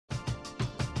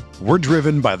We're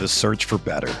driven by the search for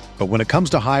better. But when it comes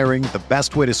to hiring, the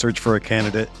best way to search for a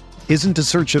candidate isn't to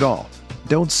search at all.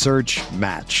 Don't search,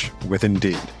 match with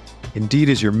Indeed. Indeed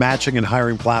is your matching and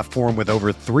hiring platform with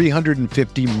over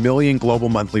 350 million global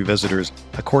monthly visitors,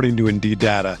 according to Indeed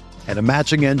data, and a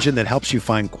matching engine that helps you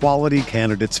find quality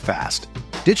candidates fast.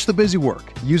 Ditch the busy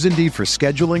work. Use Indeed for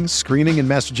scheduling, screening, and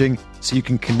messaging so you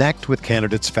can connect with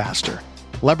candidates faster.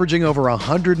 Leveraging over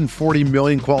 140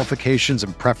 million qualifications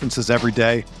and preferences every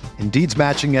day, Indeed's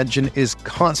matching engine is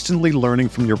constantly learning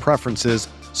from your preferences,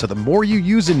 so the more you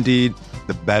use Indeed,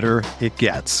 the better it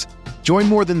gets. Join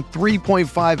more than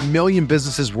 3.5 million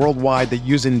businesses worldwide that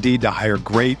use Indeed to hire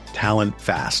great talent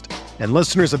fast. And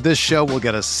listeners of this show will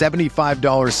get a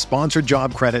 $75 sponsored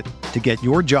job credit to get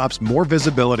your jobs more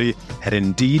visibility at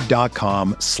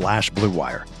Indeed.com/Blue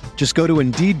Wire. Just go to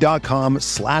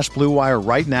Indeed.com/Blue Wire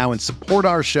right now and support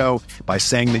our show by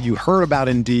saying that you heard about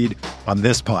Indeed on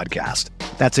this podcast.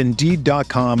 That's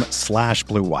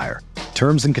Indeed.com/Blue Wire.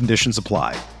 Terms and conditions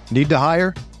apply. Need to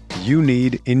hire? You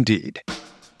need Indeed.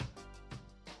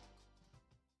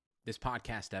 This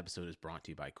podcast episode is brought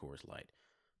to you by Coors Light.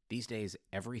 These days,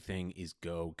 everything is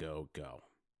go, go, go.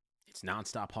 It's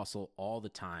nonstop hustle all the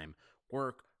time.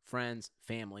 Work, friends,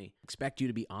 family, expect you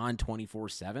to be on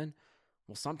 24/7.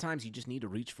 Well, sometimes you just need to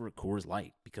reach for a Coors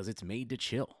Light because it's made to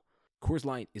chill. Coors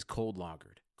Light is cold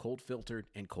lagered, cold filtered,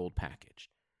 and cold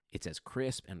packaged. It's as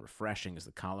crisp and refreshing as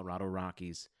the Colorado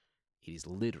Rockies. It is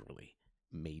literally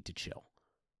made to chill.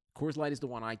 Coors Light is the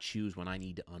one I choose when I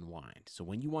need to unwind. So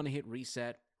when you want to hit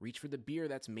reset, reach for the beer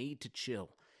that's made to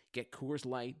chill. Get Coors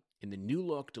Light in the new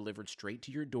look delivered straight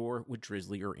to your door with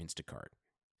Drizzly or Instacart.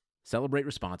 Celebrate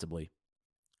responsibly.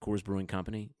 Coors Brewing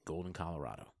Company, Golden,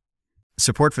 Colorado.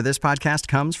 Support for this podcast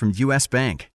comes from U.S.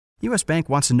 Bank. U.S. Bank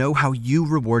wants to know how you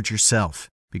reward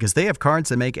yourself because they have cards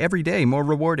that make every day more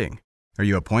rewarding. Are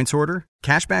you a points hoarder,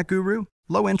 cashback guru,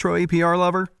 low intro APR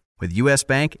lover? With U.S.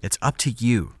 Bank, it's up to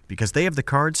you because they have the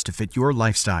cards to fit your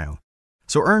lifestyle.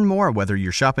 So earn more whether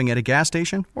you're shopping at a gas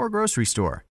station or grocery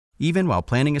store, even while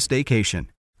planning a staycation.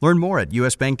 Learn more at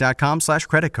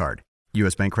usbank.com/creditcard.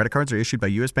 U.S. Bank credit cards are issued by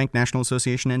U.S. Bank National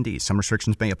Association ND. Some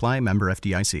restrictions may apply. Member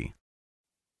FDIC.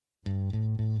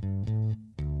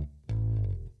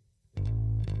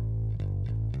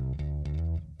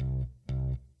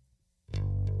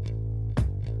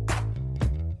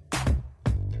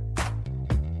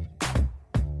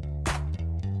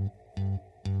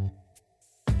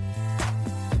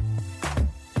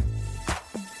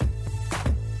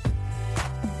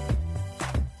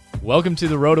 Welcome to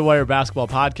the RotoWire Basketball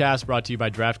Podcast, brought to you by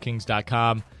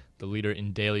DraftKings.com, the leader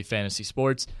in daily fantasy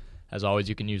sports. As always,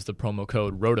 you can use the promo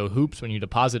code ROTOHOOPS when you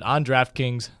deposit on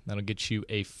DraftKings. That'll get you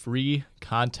a free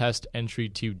contest entry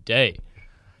today.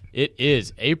 It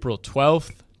is April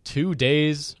 12th, 2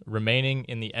 days remaining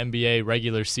in the NBA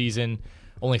regular season.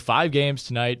 Only 5 games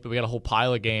tonight, but we got a whole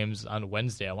pile of games on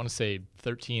Wednesday. I want to say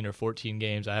 13 or 14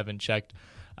 games. I haven't checked.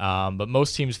 But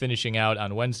most teams finishing out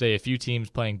on Wednesday, a few teams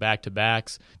playing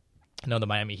back-to-backs. I know the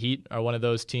Miami Heat are one of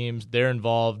those teams. They're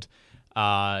involved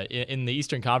in the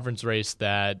Eastern Conference race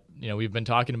that we've been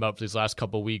talking about for these last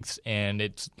couple of weeks, and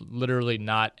it's literally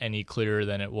not any clearer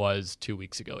than it was 2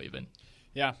 weeks ago even.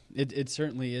 Yeah, it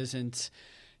certainly isn't.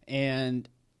 And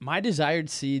my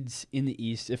desired seeds in the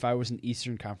East, if I was an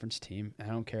Eastern Conference team, I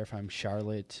don't care if I'm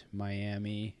Charlotte,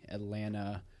 Miami,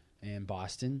 Atlanta, and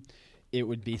Boston, it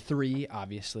would be 3,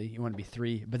 obviously. You want to be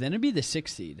 3, but then it'd be the 6th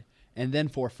seed, and then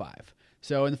 4-5.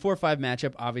 So in the 4-5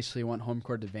 matchup, obviously you want home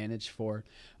court advantage for,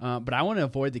 but I want to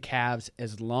avoid the Cavs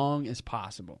as long as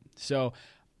possible. So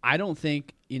I don't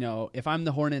think, if I'm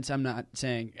the Hornets, I'm not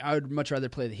saying I would much rather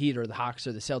play the Heat or the Hawks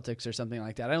or the Celtics or something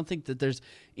like that. I don't think that there's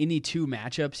any 2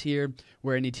 matchups here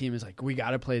where any team is like, we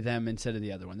got to play them instead of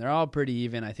the other one. They're all pretty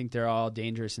even. I think they're all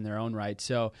dangerous in their own right.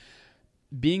 So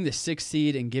being the 6th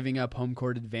seed and giving up home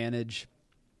court advantage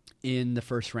in the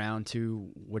first round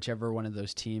to whichever one of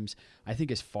those teams, I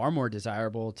think is far more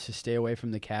desirable to stay away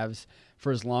from the Cavs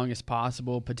for as long as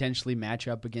possible, potentially match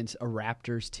up against a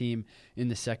Raptors team in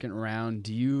the second round.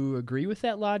 Do you agree with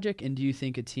that logic? And do you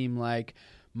think a team like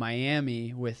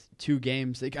Miami with 2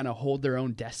 games, they kind of hold their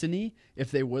own destiny if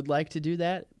they would like to do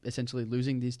that, essentially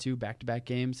losing these 2 back-to-back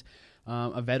games?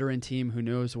 A veteran team who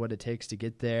knows what it takes to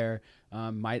get there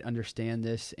might understand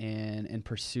this and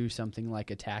pursue something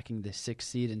like attacking the 6th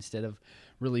seed instead of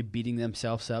really beating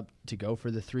themselves up to go for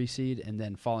the 3 seed and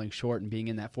then falling short and being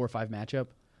in that 4-5 matchup.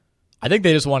 I think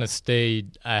they just want to stay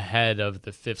ahead of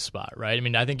the 5th spot, right? I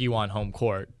mean, I think you want home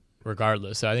court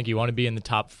regardless. So I think you want to be in the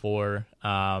top 4.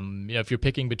 If you're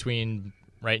picking between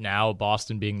right now,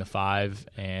 Boston being the 5,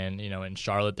 and in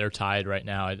Charlotte they're tied right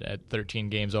now at 13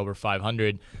 games over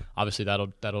 500. Obviously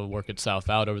that'll work itself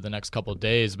out over the next couple of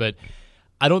days, but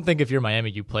I don't think if you're Miami,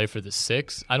 you play for the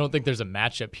 6. I don't think there's a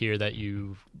matchup here that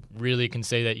you really can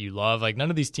say that you love. Like,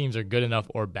 none of these teams are good enough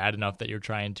or bad enough that you're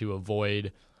trying to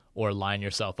avoid or line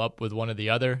yourself up with one or the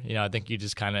other. I think you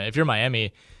just kind of, if you're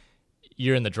Miami,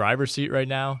 you're in the driver's seat right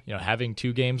now, having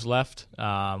 2 games left,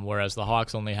 whereas the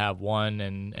Hawks only have 1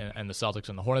 and the Celtics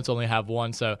and the Hornets only have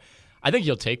 1. So I think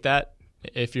you'll take that.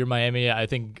 If you're Miami, I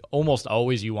think almost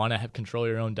always you want to have control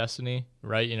your own destiny,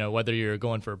 right? Whether you're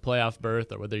going for a playoff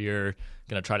berth or whether you're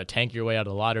going to try to tank your way out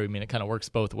of the lottery. I mean, it kind of works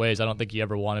both ways. I don't think you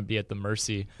ever want to be at the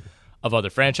mercy of other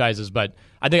franchises, but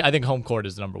I think home court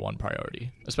is the number one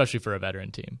priority, especially for a veteran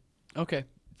team. Okay,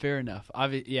 fair enough.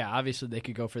 Obviously they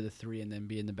could go for the 3 and then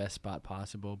be in the best spot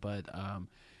possible, but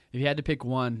if you had to pick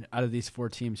one out of these 4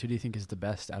 teams, who do you think is the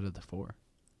best out of the 4?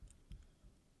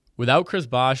 Without Chris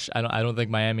Bosh, I don't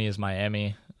think Miami is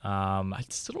Miami. I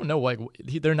still don't know. Like,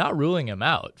 they're not ruling him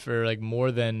out for like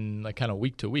more than like kind of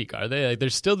week to week, are they? Like,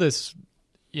 there's still this.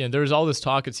 There's all this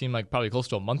talk. It seemed like probably close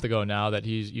to a month ago now that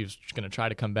he's going to try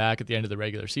to come back at the end of the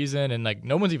regular season, and like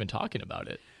no one's even talking about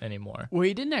it anymore. Well,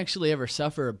 he didn't actually ever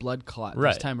suffer a blood clot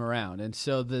right. this time around, and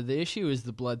so the issue is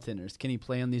the blood thinners. Can he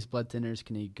play on these blood thinners?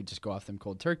 Can he just go off them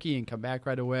cold turkey and come back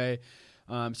right away?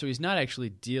 So he's not actually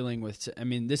dealing with – I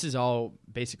mean, this is all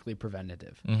basically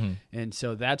preventative. Mm-hmm. And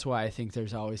so that's why I think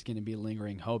there's always going to be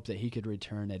lingering hope that he could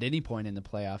return at any point in the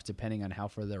playoffs, depending on how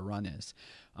far their run is.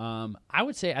 I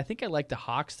would say I think I like the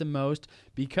Hawks the most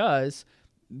because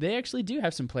they actually do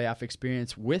have some playoff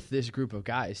experience with this group of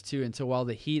guys too. And so while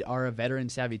the Heat are a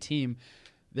veteran-savvy team,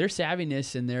 their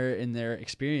savviness and their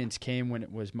experience came when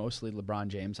it was mostly LeBron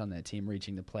James on that team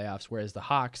reaching the playoffs, whereas the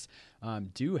Hawks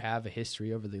do have a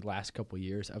history over the last couple of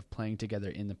years of playing together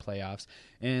in the playoffs.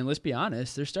 And let's be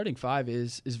honest, their starting 5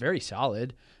 is very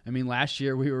solid. I mean, last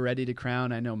year we were ready to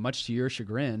crown, I know much to your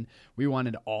chagrin, we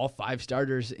wanted all 5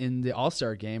 starters in the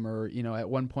All-Star game, or at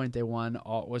one point they won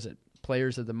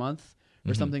Players of the Month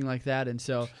or something like that. And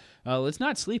so let's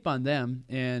not sleep on them.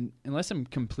 And unless I'm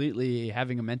completely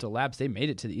having a mental lapse, they made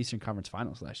it to the Eastern Conference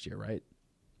Finals last year, right?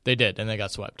 They did, and they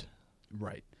got swept.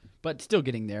 Right. But still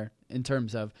getting there in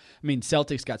terms of,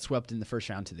 Celtics got swept in the first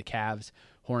round to the Cavs.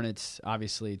 Hornets,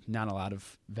 obviously, not a lot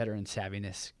of veteran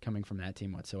savviness coming from that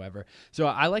team whatsoever. So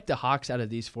I like the Hawks out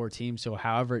of these 4 teams. So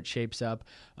however it shapes up,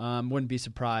 wouldn't be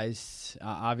surprised.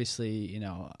 Obviously,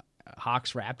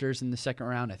 Hawks Raptors in the second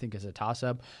round I think is a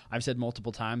toss-up. I've said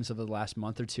multiple times over the last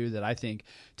month or two that I think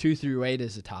 2 through 8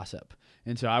 is a toss-up,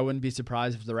 and so I wouldn't be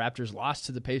surprised if the Raptors lost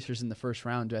to the Pacers in the first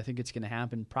round. Do I think it's going to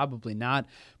happen? Probably not,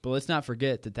 but let's not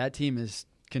forget that team is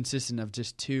consistent of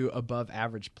just 2 above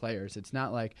average players. It's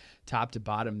not like top to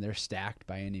bottom they're stacked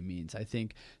by any means. I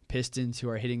think Pistons, who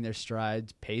are hitting their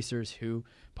strides, Pacers, who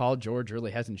Paul George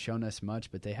really hasn't shown us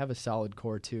much, but they have a solid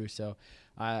core too. So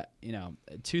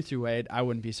 2 through 8, I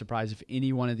wouldn't be surprised if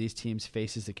any one of these teams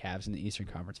faces the Cavs in the Eastern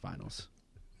Conference Finals.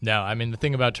 No, the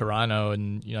thing about Toronto,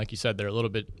 and like you said, they're a little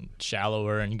bit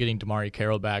shallower, and getting DeMarre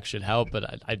Carroll back should help,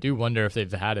 but I do wonder if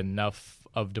they've had enough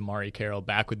of DeMarre Carroll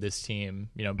back with this team,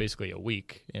 basically a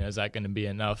week. Is that going to be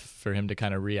enough for him to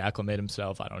kind of reacclimate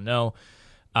himself? I don't know.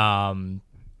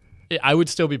 I would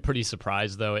still be pretty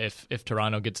surprised, though, if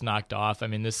Toronto gets knocked off.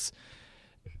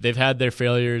 They've had their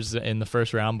failures in the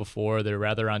first round before. They're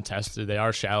rather untested. They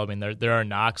are shallow. There are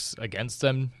knocks against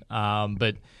them,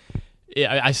 but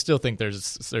I still think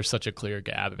there's such a clear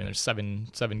gap. There's seven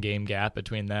game gap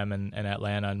between them and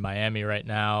Atlanta and Miami right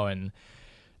now, and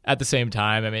at the same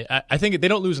time, I think they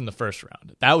don't lose in the first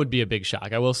round. That would be a big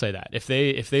shock. I will say that if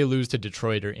they lose to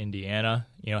Detroit or Indiana,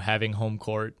 having home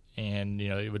court, and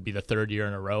it would be the 3rd year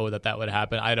in a row that would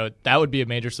happen. That would be a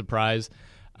major surprise.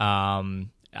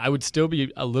 I would still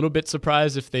be a little bit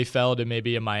surprised if they fell to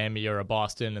maybe a Miami or a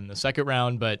Boston in the second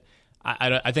round, but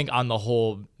I think on the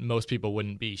whole, most people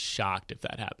wouldn't be shocked if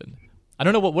that happened. I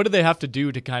don't know what do they have to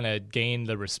do to kind of gain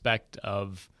the respect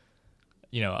of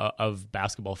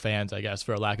basketball fans, I guess,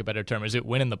 for a lack of a better term. Is it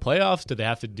win in the playoffs? Do they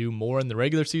have to do more in the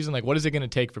regular season? Like, what is it going to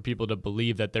take for people to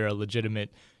believe that they're a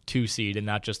legitimate 2 seed and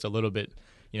not just a little bit,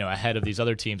 ahead of these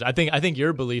other teams? I think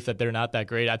your belief that they're not that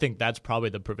great, I think that's probably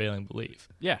the prevailing belief.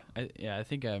 Yeah, I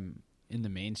think I'm in the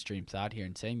mainstream thought here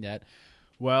in saying that.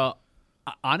 Well,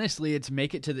 honestly, it's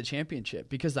make it to the championship,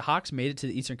 because the Hawks made it to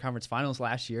the Eastern Conference Finals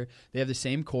last year. They have the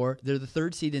same core. They're the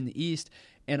 3rd seed in the East.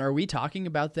 And are we talking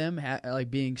about them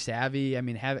being savvy?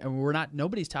 And we're not.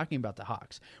 Nobody's talking about the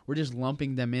Hawks. We're just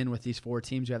lumping them in with these 4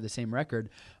 teams who have the same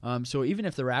record. So even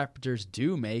if the Raptors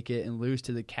do make it and lose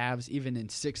to the Cavs, even in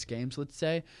 6 games, let's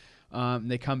say,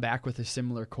 they come back with a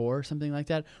similar core or something like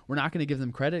that, we're not going to give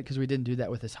them credit because we didn't do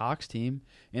that with this Hawks team.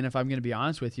 And if I'm going to be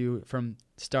honest with you, from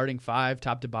starting 5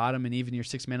 top to bottom and even your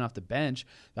 6 man off the bench,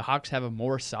 the Hawks have a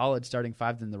more solid starting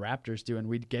 5 than the Raptors do, and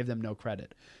we gave them no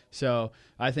credit. So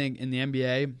I think in the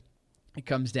NBA, it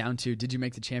comes down to, did you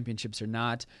make the championships or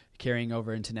not, carrying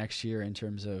over into next year in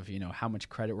terms of, how much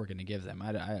credit we're going to give them.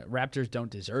 Raptors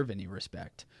don't deserve any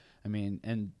respect. I mean,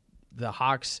 and the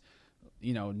Hawks,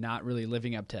 not really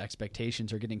living up to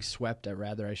expectations or getting swept,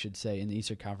 I should say, in the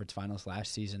Eastern Conference Finals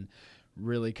last season,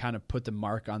 really kind of put the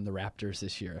mark on the Raptors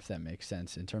this year, if that makes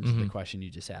sense, in terms of the question you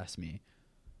just asked me.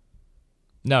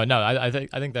 No, I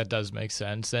think that does make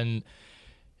sense. And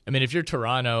I mean, if you're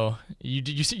Toronto, you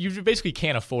basically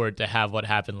can't afford to have what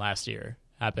happened last year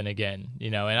happen again.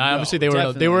 And obviously they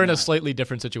were in a slightly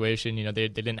different situation. They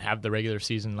didn't have the regular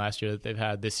season last year that they've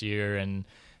had this year, and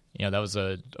that was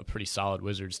a pretty solid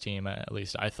Wizards team, at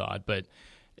least I thought. But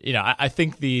I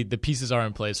think the pieces are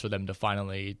in place for them to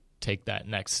finally take that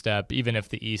next step, even if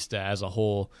the East as a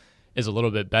whole is a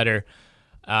little bit better.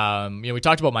 We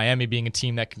talked about Miami being a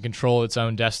team that can control its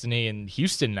own destiny, and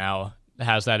Houston now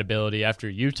has that ability after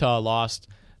Utah lost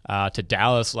to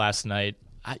Dallas last night.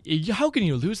 How can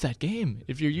you lose that game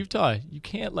if you're Utah? You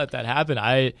can't let that happen.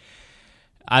 I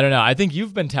don't know. I think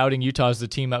you've been touting Utah as the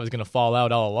team that was going to fall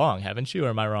out all along, haven't you? Or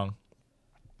am I wrong?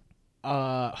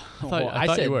 I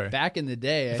said you were. Back in the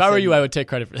day. If I were you, I would take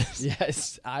credit for this.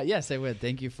 Yes, I would.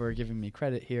 Thank you for giving me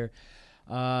credit here.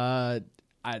 I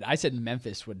said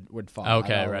Memphis would fall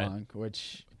out all along,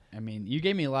 which, I mean, you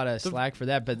gave me a lot of slack for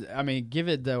that, but I mean, give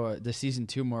it the season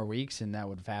 2 more weeks and that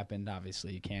would have happened.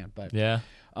 Obviously, you can't. But yeah,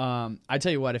 I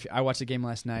tell you what, if I watched the game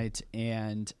last night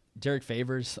and Derek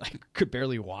Favors could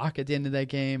barely walk at the end of that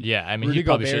game. Yeah, I mean, he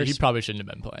probably shouldn't have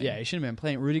been playing. Yeah, he shouldn't have been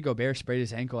playing. Rudy Gobert sprayed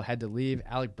his ankle, had to leave.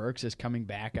 Alec Burks is coming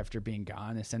back after being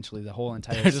gone essentially the whole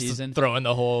entire season. Throwing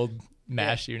the whole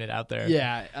MASH unit out there.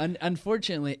 Yeah,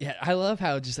 unfortunately, I love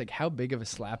how how big of a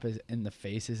slap in the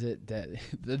face is it that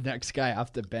the next guy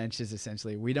off the bench is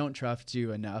essentially, we don't trust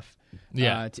you enough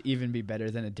to even be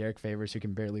better than a Derek Favors who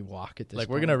can barely walk at this point.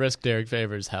 We're going to risk Derek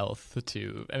Favors' health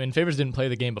too. I mean, Favors didn't play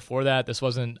the game before that. This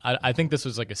wasn't, I think this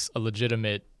was like a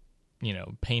legitimate,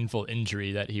 painful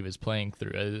injury that he was playing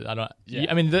through.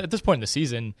 I mean, at this point in the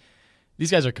season, these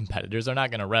guys are competitors. They're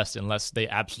not going to rest unless they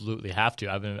absolutely have to.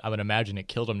 I would imagine it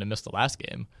killed them to miss the last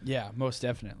game. Yeah, most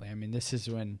definitely. I mean, this is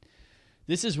when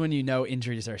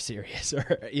injuries are serious,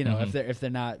 or if they're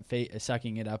not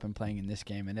sucking it up and playing in this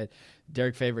game. And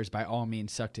Derek Favors by all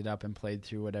means sucked it up and played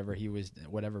through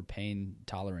whatever pain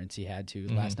tolerance he had to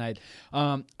last night.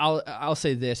 I'll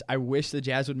say this: I wish the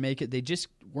Jazz would make it. They just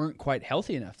weren't quite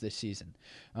healthy enough this season.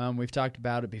 We've talked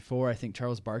about it before. I think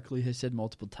Charles Barkley has said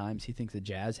multiple times he thinks the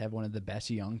Jazz have one of the best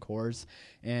young cores,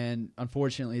 and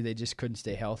unfortunately they just couldn't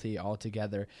stay healthy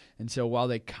altogether. And so while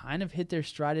they kind of hit their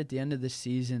stride at the end of the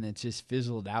season, it just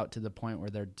fizzled out to the point where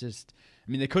they're just,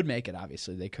 I mean, they could make it,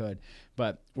 obviously they could,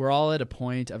 but we're all at a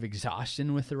point of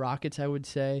exhaustion with the Rockets, I would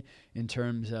say, in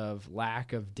terms of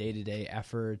lack of day-to-day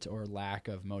effort or lack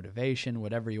of motivation,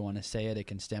 whatever you want to say it. It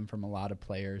can stem from a lot of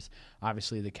players.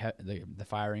 Obviously, the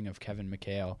firing of Kevin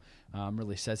McHale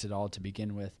really says it all to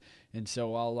begin with. And so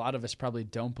while a lot of us probably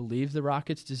don't believe the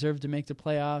Rockets deserve to make the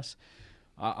playoffs,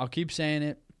 I'll keep saying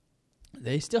it.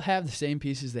 They still have the same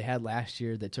pieces they had last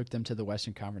year that took them to the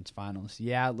Western Conference Finals.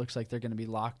 Yeah, it looks like they're going to be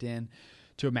locked in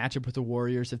to a matchup with the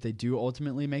Warriors if they do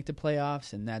ultimately make the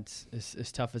playoffs, and that's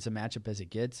as tough as a matchup as it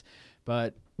gets.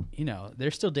 But,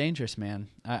 they're still dangerous, man.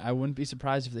 I wouldn't be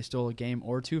surprised if they stole a game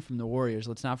or two from the Warriors.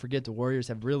 Let's not forget the Warriors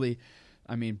have really,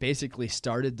 basically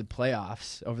started the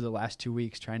playoffs over the last 2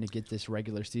 weeks trying to get this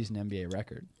regular season NBA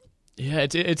record. Yeah,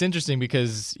 it's interesting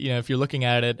because, if you're looking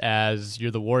at it as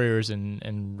you're the Warriors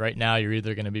and right now you're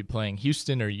either going to be playing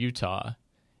Houston or Utah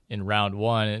in round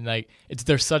one, and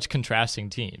they're such contrasting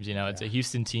teams. It's a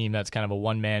Houston team that's kind of a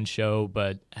one-man show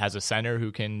but has a center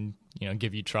who can,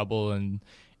 give you trouble and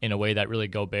in a way that really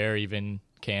Gobert even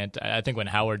can't. I think when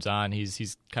Howard's on,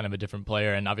 he's kind of a different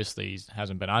player, and obviously he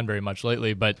hasn't been on very much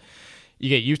lately, but you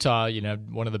get Utah,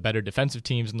 one of the better defensive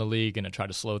teams in the league, and to try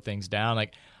to slow things down.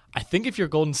 I think if you're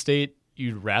Golden State,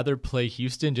 you'd rather play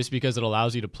Houston just because it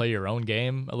allows you to play your own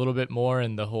game a little bit more,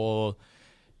 and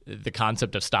the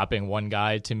concept of stopping one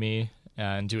guy to me,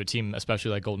 and to a team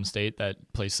especially like Golden State that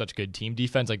plays such good team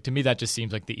defense, to me that just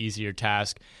seems like the easier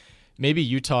task. Maybe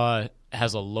Utah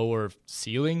has a lower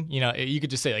ceiling. You could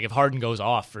just say if Harden goes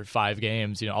off for 5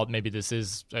 games, maybe this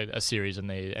is a series and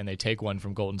they take one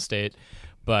from Golden State.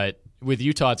 But with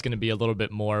Utah, it's going to be a little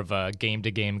bit more of a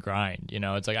game-to-game grind.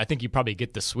 It's like I think you probably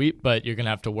get the sweep, but you're going to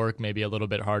have to work maybe a little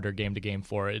bit harder game-to-game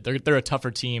for it. They're a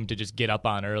tougher team to just get up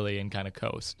on early and kind of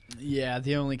coast. Yeah,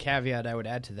 the only caveat I would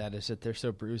add to that is that they're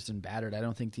so bruised and battered. I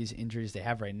don't think these injuries they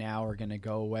have right now are going to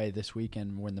go away this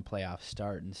weekend when the playoffs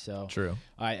start. And so True.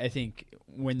 I think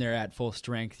when they're at full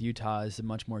strength, Utah is a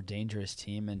much more dangerous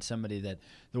team and somebody that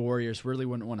the Warriors really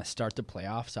wouldn't want to start the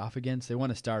playoffs off against. They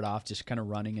want to start off just kind of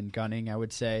running and gunning, I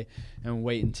would say, and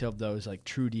wait until those like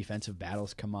true defensive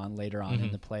battles come on later on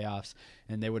in the playoffs,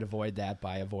 and they would avoid that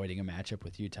by avoiding a matchup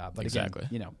with Utah. But exactly.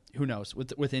 Again, who knows?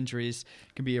 With injuries,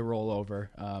 it can be a rollover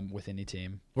with any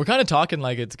team. We're kind of talking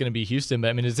like it's going to be Houston, but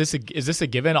I mean, is this a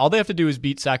given? All they have to do is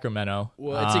beat Sacramento.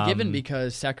 Well, it's a given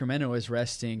because Sacramento is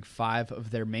resting 5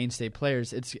 of their mainstay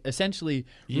players. It's essentially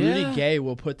Rudy Gay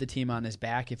will put the team on his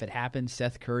back if it happens.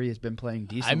 Seth Curry has been playing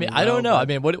decently. I mean, I don't know. I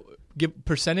mean, what give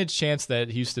percentage chance that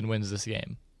Houston wins this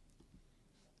game?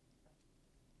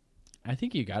 I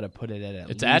think you got to put it at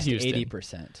least at Houston.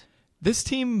 80%. This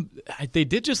team, they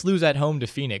did just lose at home to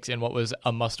Phoenix in what was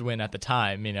a must-win at the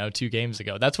time, 2 games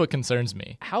ago. That's what concerns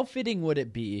me. How fitting would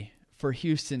it be for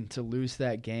Houston to lose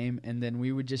that game, and then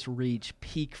we would just reach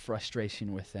peak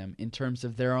frustration with them in terms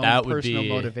of their own personal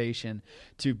motivation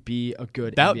to be a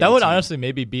good NBA That would team. honestly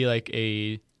maybe be like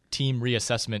a team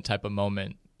reassessment type of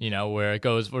moment, where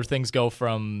things go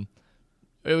from...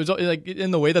 It was like in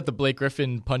the way that the Blake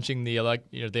Griffin punching the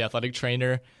athletic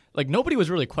trainer, like nobody was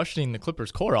really questioning the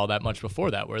Clippers core all that much before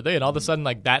that, were they? And all of a sudden,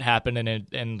 like that happened,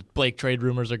 and Blake trade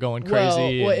rumors are going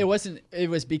crazy. Well, it wasn't. It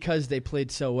was because they played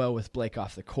so well with Blake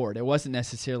off the court. It wasn't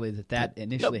necessarily that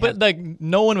initially. No, but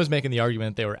no one was making the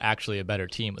argument that they were actually a better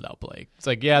team without Blake. It's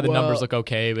like, the numbers look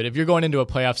okay, but if you're going into a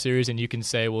playoff series and you can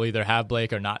say we'll either have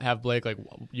Blake or not have Blake, like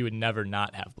you would never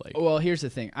not have Blake. Well, here's the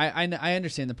thing. I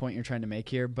understand the point you're trying to make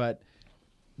here, but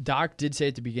Doc did say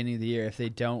at the beginning of the year, if they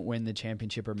don't win the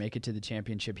championship or make it to the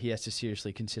championship, he has to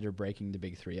seriously consider breaking the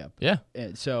Big Three up. Yeah.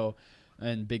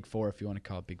 And Big Four, if you want to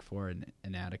call it Big Four,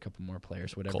 and add a couple more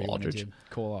players, whatever Cole you want Aldridge. to do.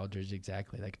 Cole Aldridge,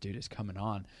 exactly. That dude is coming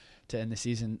on to end the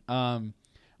season. I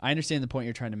understand the point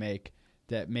you're trying to make,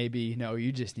 that maybe,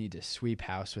 you just need to sweep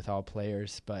house with all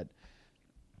players. But,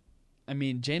 I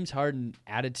mean, James Harden's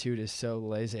attitude is so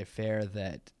laissez-faire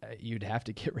that you'd have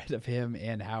to get rid of him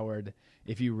and Howard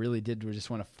if you really did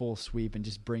just want a full sweep and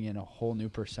just bring in a whole new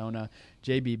persona.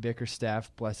 J.B.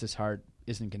 Bickerstaff, bless his heart,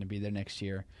 isn't going to be there next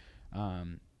year.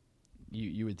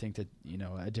 You would think that,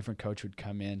 a different coach would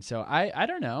come in. So I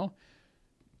don't know.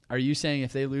 Are you saying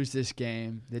if they lose this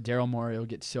game, that Daryl Morey will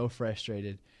get so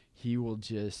frustrated he will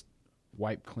just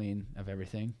wipe clean of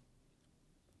everything?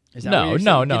 Is that No, what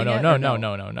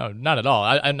not at all.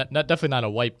 I'm not, definitely not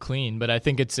a wipe clean, but I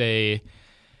think it's a...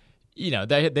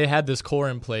 they had this core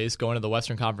in place going to the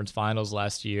Western Conference Finals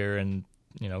last year, and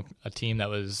a team that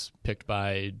was picked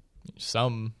by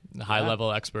some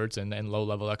high-level experts and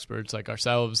low-level experts like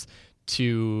ourselves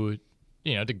to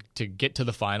get to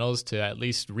the finals, to at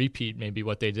least repeat maybe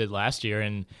what they did last year.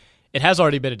 And it has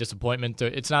already been a disappointment.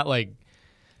 It's not like,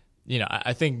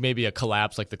 I think maybe a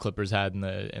collapse like the Clippers had in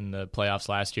the playoffs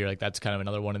last year, like that's kind of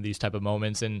another one of these type of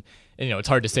moments. And it's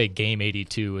hard to say game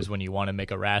 82 is when you want to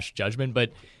make a rash judgment,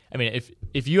 but I mean,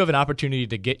 if you have an opportunity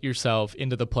to get yourself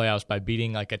into the playoffs by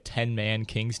beating like a 10-man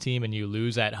Kings team and you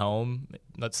lose at home,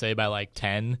 let's say by like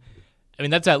 10, I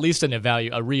mean, that's at least a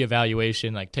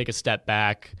reevaluation, like take a step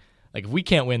back. Like if we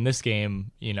can't win this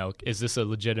game, is this a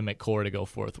legitimate core to go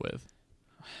forth with?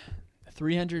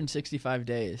 365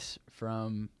 days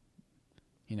from,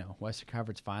 Western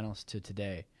Conference Finals to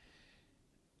today.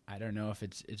 I don't know if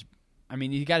it's I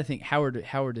mean, you got to think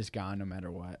Howard is gone no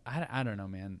matter what. I don't know,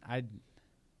 man.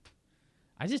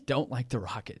 I just don't like the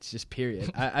Rockets, just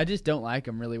period. I just don't like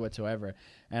them really whatsoever.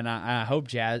 And I hope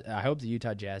the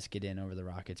Utah Jazz get in over the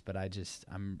Rockets, but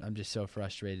I'm just so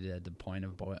frustrated at the point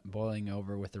of boiling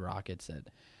over with the Rockets that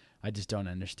I just don't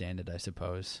understand it, I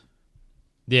suppose.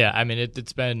 Yeah, I mean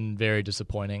it's been very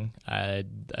disappointing. I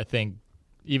think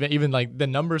even like the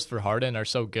numbers for Harden are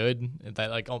so good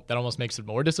that that almost makes it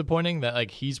more disappointing that like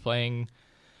he's playing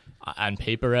on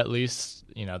paper at least.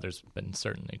 There's been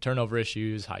certainly turnover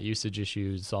issues, high usage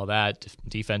issues, all that,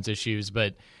 defense issues,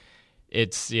 but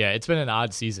it's been an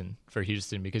odd season for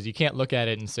Houston because you can't look at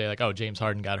it and say like, oh, James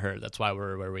Harden got hurt, that's why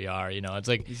we're where we are. It's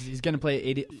like he's going to play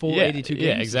 82 games.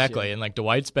 Yeah, exactly. And like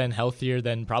Dwight's been healthier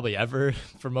than probably ever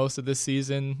for most of this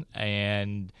season,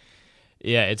 and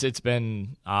yeah, it's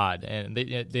been odd, and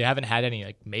they haven't had any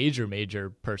like major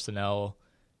personnel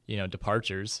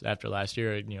departures after last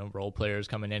year, role players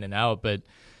coming in and out. But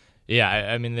yeah,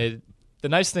 I mean, the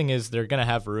nice thing is they're going to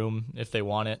have room if they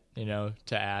want it,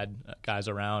 to add guys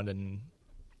around. And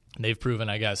they've proven,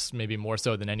 I guess, maybe more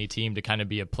so than any team to kind of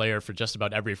be a player for just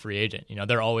about every free agent. You know,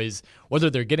 they're always, whether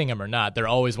they're getting him or not, they're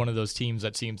always one of those teams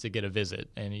that seems to get a visit.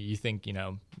 And you think, you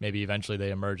know, maybe eventually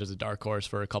they emerge as a dark horse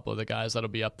for a couple of the guys that'll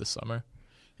be up this summer.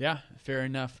 Yeah, fair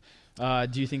enough.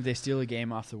 Do you think they steal a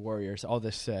game off the Warriors? All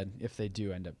this said, if they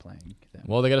do end up playing them.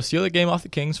 Well, they got to steal a game off the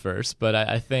Kings first, but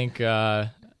I think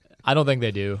I don't think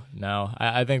they do. No,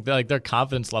 I think that, like, their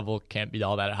confidence level can't be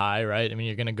all that high, right? I mean,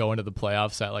 you're going to go into the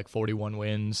playoffs at like 41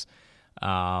 wins. You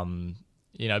know,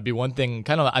 it'd be one thing.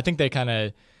 I think they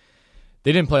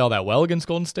didn't play all that well against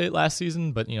Golden State last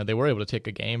season, but you know they were able to take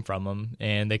a game from them,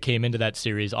 and they came into that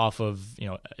series off of, you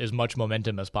know, as much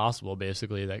momentum as possible.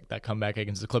 Basically, that comeback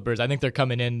against the Clippers. I think they're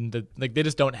coming in like they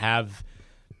just don't have.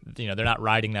 You know, they're not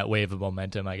riding that wave of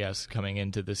momentum, I guess, coming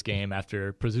into this game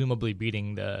after presumably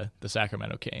beating the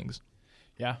Sacramento Kings.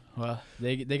 Yeah, well,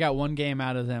 they got one game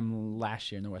out of them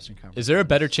last year in the Western Conference. Is there a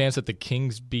better chance that the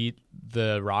Kings beat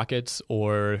the Rockets,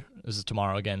 or this is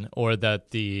tomorrow again, or that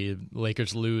the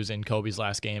Lakers lose in Kobe's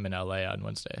last game in LA on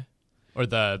Wednesday, or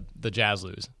the Jazz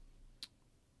lose?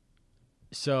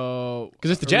 So, because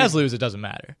if the Jazz lose, it doesn't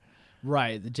matter.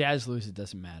 Right, the Jazz lose, it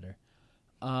doesn't matter.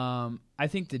 I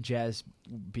think the Jazz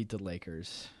beat the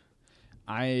Lakers.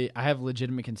 I have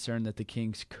legitimate concern that the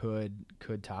Kings could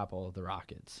topple the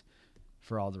Rockets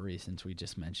for all the reasons we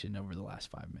just mentioned over the last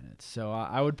 5 minutes. So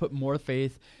I would put more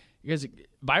faith, because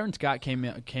Byron Scott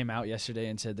came out yesterday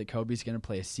and said that Kobe's going to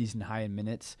play a season high in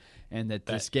minutes, and that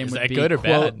this game would be good or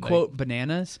bad? quote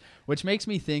bananas, which makes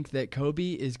me think that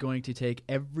Kobe is going to take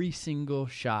every single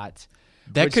shot.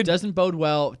 Which doesn't bode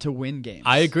well to win games.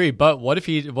 I agree, but what if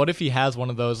he has one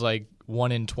of those like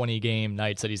 1 in 20 game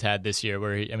nights that he's had this year?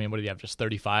 Where what did he have? Just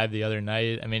 35 the other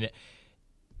night. I mean,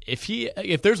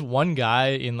 if there's one guy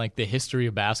in like the history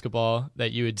of basketball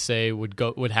that you would say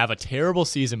would have a terrible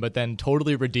season, but then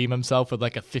totally redeem himself with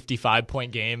like a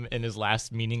 55-point game in his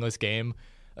last meaningless game,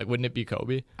 like wouldn't it be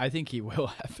Kobe? I think he will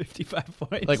have 55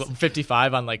 points, like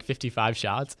 55 on like 55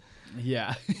 shots.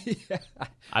 Yeah. Yeah.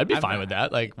 I'd be fine with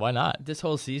that. Like, why not? This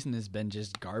whole season has been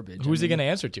just garbage. Who's he going to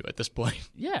answer to at this point?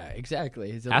 Yeah,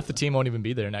 exactly. Half the team won't even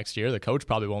be there next year. The coach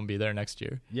probably won't be there next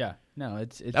year. Yeah. No,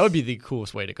 it's that would be the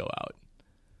coolest way to go out.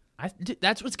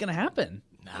 That's what's going to happen.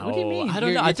 No, what do you mean? I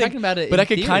don't know. You're I think, talking about it, but I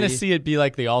could kind of see it be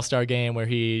like the All-Star game where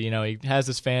he has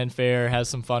his fanfare, has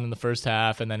some fun in the first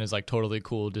half, and then is like totally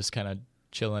cool, just kind of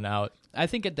chilling out. I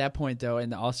think at that point, though, in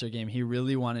the All-Star game, he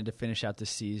really wanted to finish out the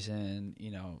season,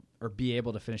 or be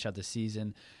able to finish out the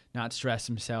season, not stress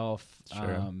himself.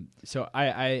 Sure. So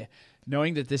I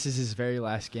knowing that this is his very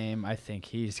last game, I think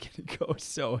he's going to go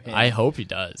so ham. I hope he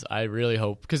does. I really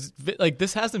hope, because like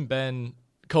this hasn't been.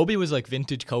 Kobe was like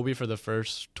vintage Kobe for the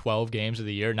first 12 games of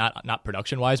the year, not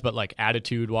production-wise, but like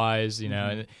attitude-wise,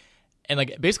 Mm-hmm. And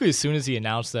like basically as soon as he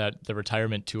announced that the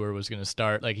retirement tour was going to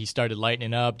start, like he started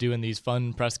lightening up, doing these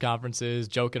fun press conferences,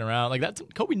 joking around.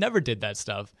 Like Kobe never did that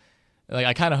stuff. Like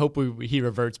I kind of hope he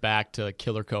reverts back to like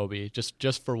killer Kobe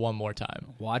just for one more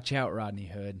time. Watch out, Rodney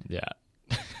Hood. Yeah.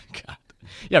 God.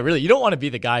 Yeah, really. You don't want to be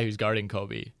the guy who's guarding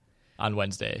Kobe on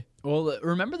Wednesday. Well,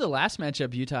 remember the last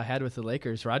matchup Utah had with the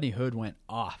Lakers? Rodney Hood went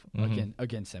off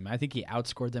against them. I think he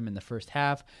outscored them in the first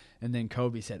half, and then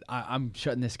Kobe said, "I'm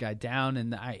shutting this guy down."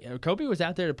 And Kobe was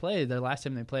out there to play the last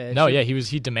time they played.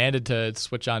 He demanded to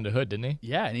switch on to Hood, didn't he?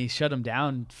 Yeah, and he shut him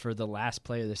down for the last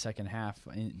play of the second half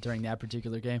during that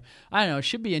particular game. I don't know. It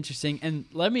should be interesting. And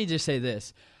let me just say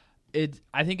this.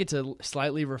 I think it's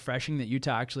slightly refreshing that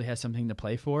Utah actually has something to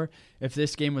play for. If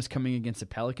this game was coming against the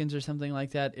Pelicans or something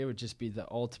like that, it would just be the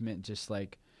ultimate just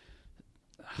like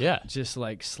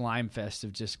slime fest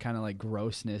of just kind of like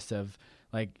grossness of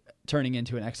like turning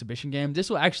into an exhibition game. This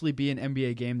will actually be an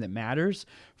NBA game that matters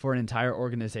for an entire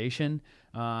organization,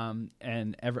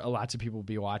 and lots of people will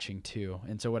be watching too.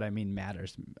 And so what I mean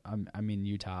matters. I mean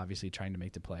Utah obviously trying to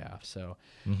make the playoffs. So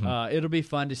it'll be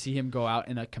fun to see him go out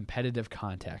in a competitive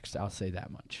context. I'll say that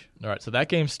much. All right, so that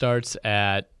game starts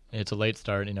it's a late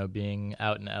start, being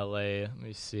out in LA. Let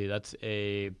me see. That's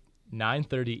a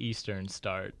 9:30 Eastern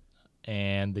start.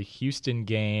 And the Houston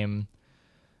game,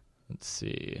 let's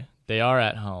see. They are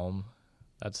at home.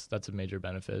 That's a major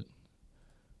benefit.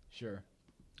 Sure.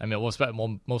 I mean,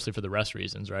 mostly for the rest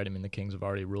reasons, right? I mean, the Kings have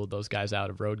already ruled those guys out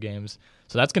of road games.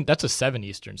 So that's a 7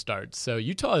 Eastern start. So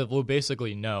Utah will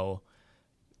basically know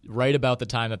right about the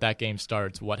time that game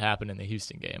starts what happened in the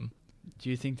Houston game. Do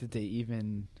you think that they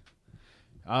even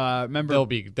remember?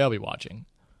 They'll be watching.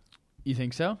 You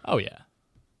think so? Oh yeah,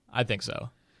 I think so.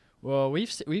 Well, we've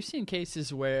seen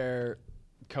cases where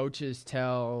coaches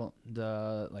tell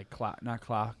the not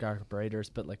clock operators,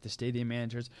 but like the stadium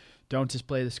managers, don't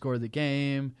display the score of the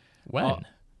game. When?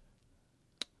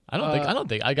 I don't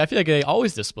think. I feel like they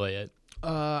always display it.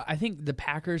 I think the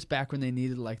Packers back when they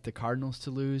needed like the Cardinals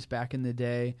to lose back in the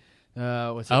day.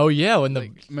 When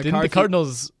didn't the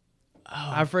Cardinals?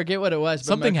 I forget what it was, but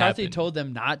something McCarthy happened. told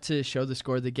them not to show the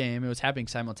score of the game. It was happening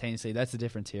simultaneously. That's the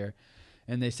difference here.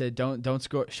 And they said, don't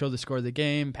show the score of the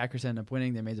game. Packers ended up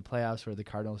winning. They made the playoffs where the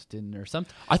Cardinals didn't, or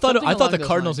something. I thought along the those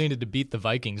Cardinals lines. needed to beat the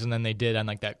Vikings, and then they did on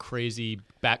like that crazy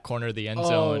back corner of the end Oh,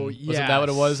 zone. Wasn't that what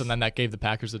it was? yes. And then that gave the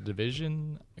Packers the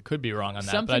division. I could be wrong on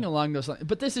that. Something but along those lines.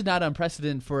 But this is not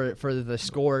unprecedented for the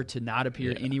score to not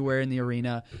appear anywhere in the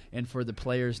arena and for the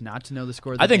players not to know the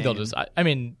score of the I think game. they'll just. I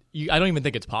mean, I don't even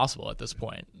think it's possible at this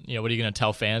point. What are you going to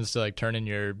tell fans to like turn in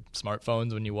your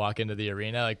smartphones when you walk into the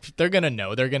arena? Like they're going to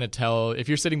know. They're going to tell. If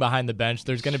you're sitting behind the bench,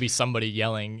 there's going to be somebody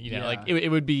yelling. Like it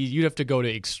would be. You'd have to go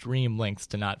to extreme lengths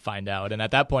to not find out. And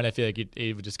at that point, I feel like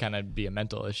it would just kind of be a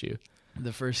mental issue.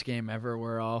 The first game ever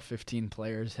where all 15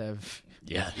 players have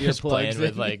Just playing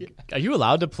with like. Are you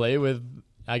allowed to play with?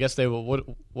 I guess they will.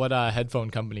 What headphone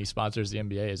company sponsors the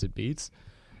NBA? Is it Beats?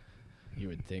 You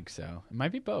would think so. It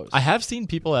might be both. I have seen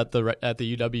people at the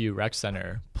UW Rec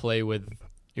Center play with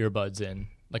earbuds in,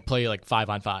 like play like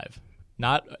 5-on-5.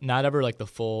 Not ever like the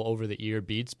full over the ear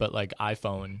Beats, but like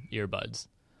iPhone earbuds.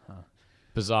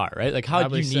 Bizarre, right? Like how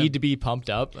Probably you need to be pumped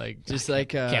up, like Just like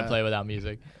can't play without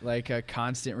music. like a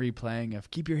constant replaying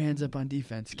of keep your hands up on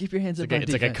defense. Keep your hands up on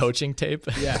It's defense. like a coaching tape.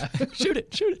 Yeah. shoot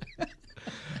it.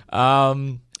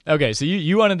 Okay, so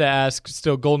you wanted to ask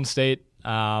still Golden State.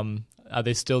 Are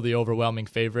they still the overwhelming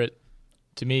favorite?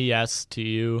 To me, yes. To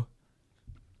you,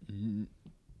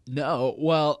 No.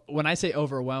 Well, when I say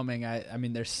overwhelming, I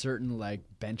mean there's certain like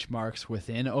benchmarks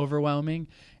within overwhelming,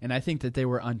 and I think that they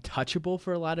were untouchable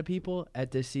for a lot of people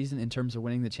at this season in terms of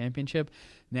winning the championship.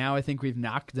 Now I think we've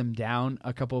knocked them down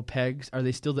a couple of pegs. Are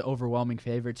they still the overwhelming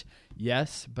favorites?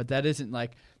 Yes, but that isn't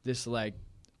like this like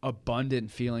abundant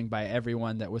feeling by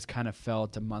everyone that was kind of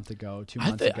felt a month ago, 2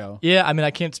 months ago. Yeah, I mean,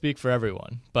 I can't speak for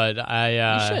everyone, but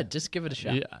I You should just give it a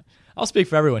shot. Yeah, I'll speak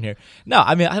for everyone here. No,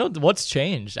 I mean, I don't. What's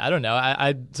changed? I don't know.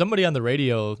 I somebody on the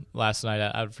radio last night,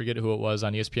 I forget who it was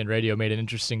on ESPN Radio, made an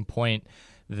interesting point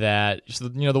that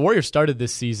the Warriors started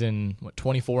this season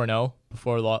 24-0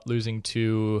 before losing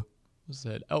to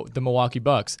the Milwaukee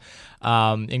Bucks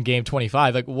in Game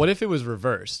 25. Like, what if it was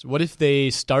reversed? What if they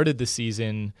started the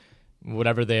season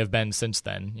whatever they have been since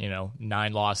then?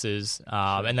 9 losses,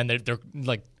 and then they're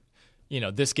like.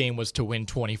 This game was to win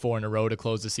 24 in a row to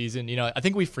close the season. I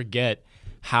think we forget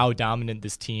how dominant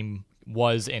this team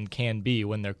was and can be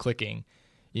when they're clicking,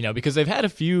 because they've had a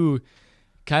few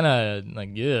kind of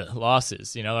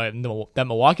losses, that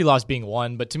Milwaukee loss being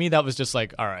one. But to me, that was just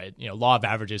like, all right, law of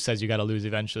averages says you got to lose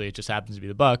eventually. It just happens to be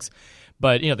the Bucks.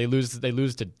 But, they lose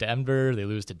to Denver, they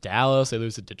lose to Dallas, they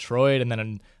lose to Detroit. And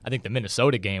then I think the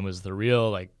Minnesota game was the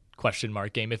real question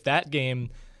mark game. If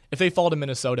they fall to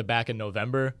Minnesota back in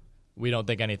November, we don't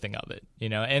think anything of it,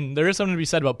 and there is something to be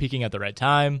said about peaking at the right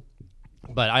time.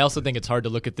 But I also think it's hard to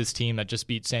look at this team that just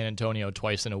beat San Antonio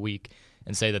twice in a week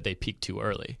and say that they peaked too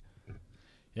early.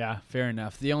 Yeah, fair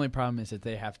enough. The only problem is that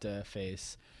they have to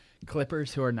face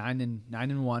Clippers, who are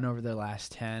 9-1 over their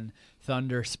last 10,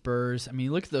 Thunder, Spurs. I mean,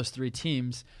 you look at those 3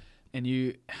 teams, and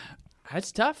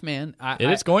it's tough, man.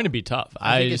 It's going to be tough.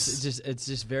 I think it's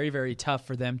just very, very tough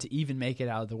for them to even make it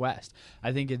out of the West.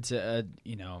 I think it's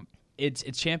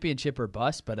it's championship or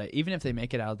bust, but even if they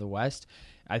make it out of the West,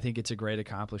 I think it's a great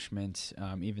accomplishment,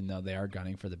 even though they are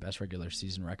gunning for the best regular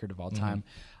season record of all time.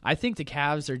 I think the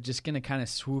Cavs are just going to kind of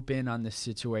swoop in on this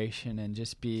situation and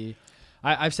just be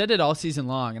I've said it all season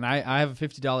long, and I have a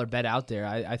 $50 bet out there.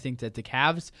 I think that the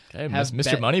Cavs have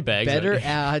Mr. Moneybags better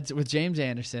odds with James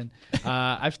Anderson.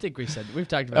 I think we've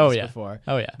talked about this before.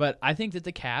 Oh yeah. But I think that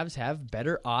the Cavs have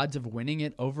better odds of winning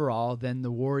it overall than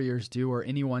the Warriors do or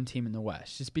any one team in the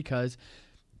West. Just because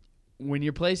when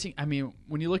you're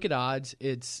when you look at odds,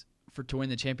 it's to win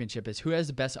the championship is who has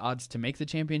the best odds to make the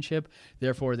championship.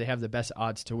 Therefore, they have the best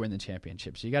odds to win the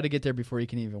championship. So you got to get there before you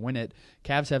can even win it.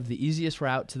 Cavs have the easiest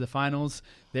route to the finals.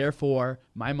 Therefore,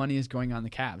 my money is going on the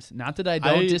Cavs. Not that I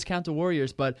don't discount the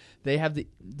Warriors, but they have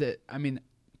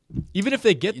even if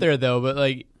they get there though,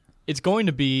 but it's going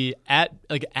to be at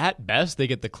best they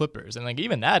get the Clippers, and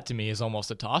even that to me is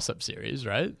almost a toss-up series,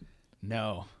 right?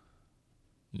 No,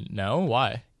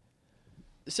 why?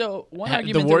 So one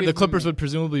argument the Clippers would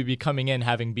presumably be coming in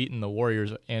having beaten the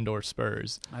Warriors and or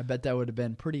Spurs. I bet that would have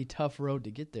been a pretty tough road to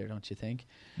get there, don't you think?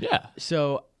 Yeah.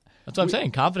 So that's what I'm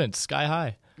saying. Confidence sky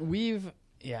high.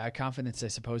 Confidence I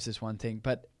suppose is one thing,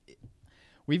 but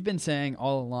we've been saying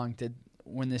all along that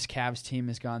when this Cavs team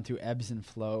has gone through ebbs and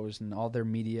flows and all their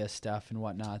media stuff and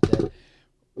whatnot, that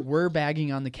we're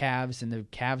bagging on the Cavs, and the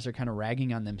Cavs are kind of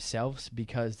ragging on themselves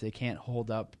because they can't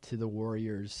hold up to the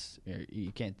Warriors.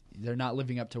 They're not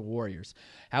living up to Warriors.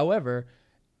 However,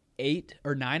 8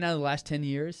 or 9 out of the last 10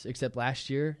 years, except last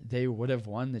year, they would have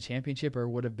won the championship or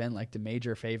would have been like the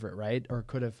major favorite, right? Or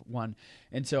could have won.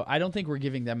 And so I don't think we're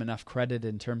giving them enough credit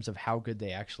in terms of how good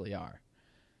they actually are.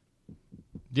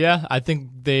 Yeah, I think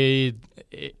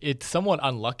it's somewhat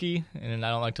unlucky, and I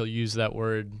don't like to use that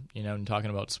word, in talking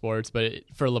about sports, but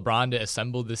for LeBron to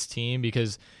assemble this team,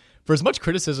 because for as much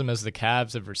criticism as the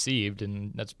Cavs have received,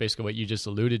 and that's basically what you just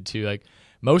alluded to, like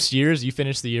most years you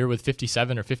finish the year with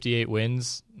 57 or 58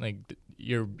 wins, like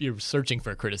you're searching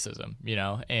for criticism,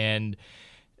 and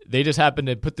they just happen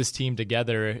to put this team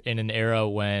together in an era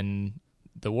when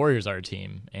the Warriors are a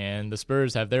team, and the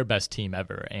Spurs have their best team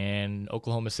ever, and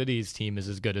Oklahoma City's team is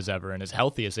as good as ever and as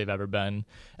healthy as they've ever been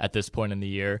at this point in the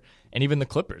year. And even the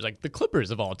Clippers, like the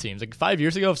Clippers of all teams, like 5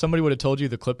 years ago, if somebody would have told you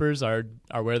the Clippers are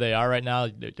where they are right now,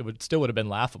 it would have been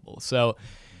laughable. So,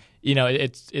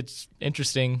 it's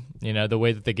interesting, the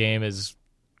way that the game is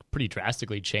pretty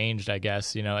drastically changed, I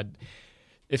guess. I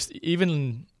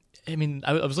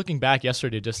was looking back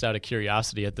yesterday just out of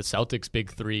curiosity at the Celtics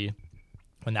Big Three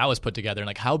when that was put together, and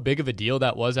like how big of a deal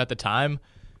that was at the time.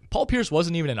 Paul Pierce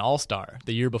wasn't even an all-star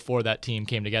the year before that team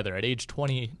came together at age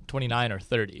 20, 29, or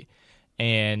 30.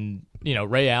 And,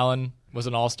 Ray Allen was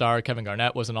an all-star. Kevin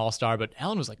Garnett was an all-star. But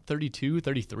Allen was like 32,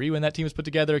 33 when that team was put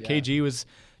together. Yeah. KG was,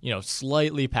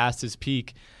 slightly past his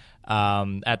peak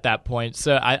at that point.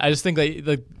 So I just think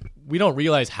that we don't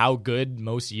realize how good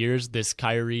most years this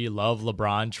Kyrie, Love,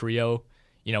 LeBron trio,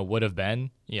 would have been.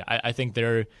 Yeah, I think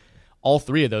all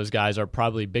three of those guys are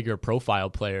probably bigger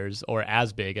profile players, or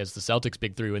as big as the Celtics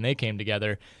Big Three when they came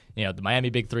together. The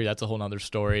Miami Big Three, that's a whole nother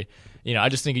story. I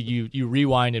just think you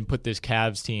rewind and put this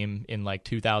Cavs team in like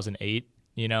 2008,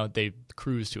 they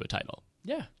cruised to a title.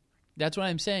 Yeah, that's what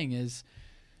I'm saying is.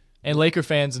 And Laker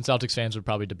fans and Celtics fans would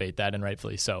probably debate that, and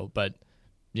rightfully so. But,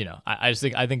 I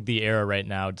think the era right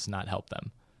now does not help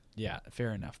them. Yeah,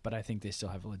 fair enough. But I think they still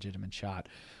have a legitimate shot.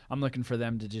 I'm looking for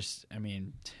them to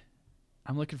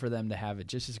I'm looking for them to have it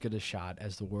just as good a shot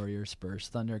as the Warriors, Spurs,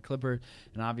 Thunder, Clippers.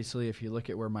 And obviously, if you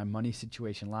look at where my money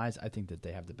situation lies, I think that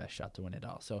they have the best shot to win it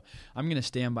all. So I'm going to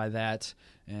stand by that,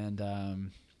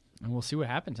 and we'll see what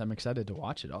happens. I'm excited to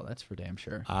watch it all. That's for damn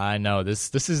sure. I know.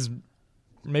 This is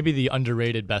maybe the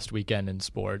underrated best weekend in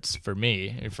sports for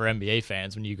me and for NBA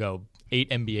fans when you go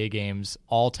 8 NBA games,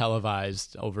 all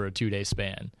televised over a 2-day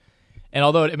span. And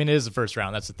although, it is the first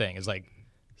round, that's the thing. It's like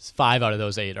 5 out of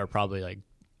those 8 are probably like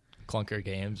clunker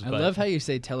games. I love how you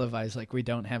say televised, like we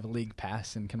don't have a league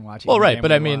pass and can watch it. Well, right,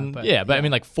 but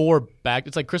like 4 back.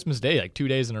 It's like Christmas Day, like 2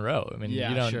 days in a row.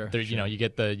 Sure. You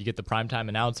get the primetime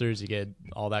announcers, you get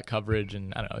all that coverage,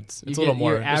 and I don't know, it's a little your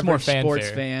more. It's more fanfare. Sports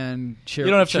fan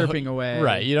chirping away.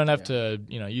 Right, you don't have to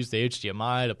use the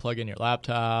HDMI to plug in your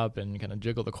laptop and kind of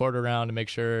jiggle the cord around to make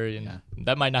sure.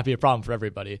 That might not be a problem for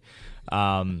everybody.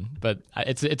 But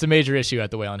it's a major issue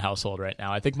at the Whalen household right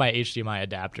now. I think my HDMI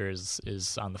adapter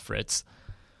is on the fritz.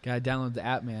 Gotta download the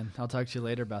app, man. I'll talk to you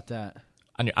later about that.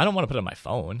 I don't want to put it on my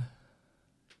phone.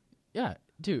 Yeah,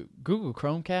 dude. Google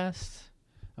Chromecast.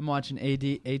 I'm watching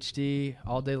HD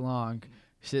all day long,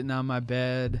 sitting on my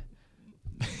bed.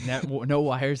 No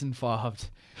wires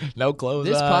involved. No clothes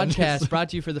This on. podcast brought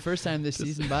to you for the first time this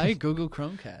season by Google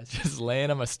Chromecast. Just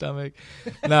laying on my stomach.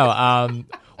 No.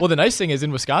 Well, the nice thing is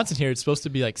in Wisconsin here, it's supposed to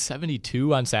be like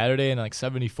 72 on Saturday and like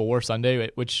 74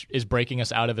 Sunday, which is breaking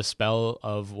us out of a spell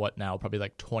of what now, probably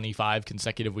like 25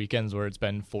 consecutive weekends where it's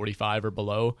been 45 or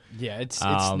below. Yeah, it's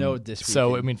snowed this weekend.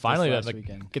 So, finally,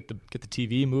 get the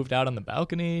TV moved out on the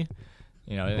balcony.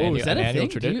 Is that a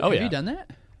thing? Have you done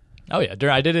that? Oh yeah,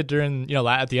 I did it during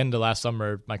at the end of last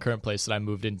summer. My current place that I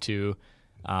moved into,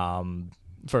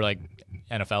 for like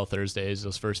NFL Thursdays,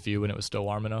 those first few when it was still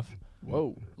warm enough.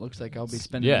 Whoa, looks like I'll be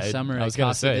spending the summer. I was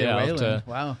gonna say,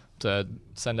 wow. To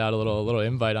send out a little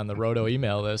invite on the Roto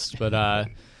email list, but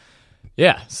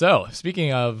yeah. So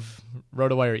speaking of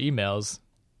RotoWire emails,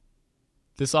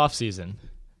 this off season.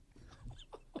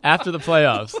 After the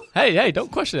playoffs, hey,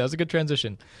 don't question it. That was a good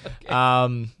transition.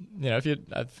 Okay. If you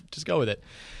just go with it.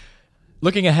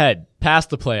 Looking ahead,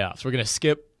 past the playoffs, we're going to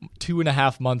skip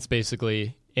 2.5 months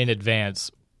basically in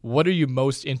advance. What are you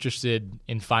most interested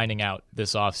in finding out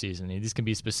this offseason? These can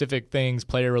be specific things,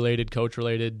 player-related,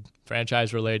 coach-related,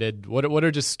 franchise-related. What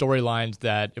are just storylines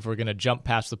that if we're going to jump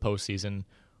past the postseason,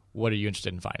 what are you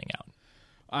interested in finding out?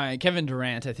 Kevin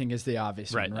Durant, I think, is the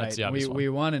obvious one, right? That's the obvious we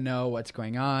want to know what's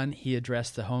going on. He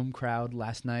addressed the home crowd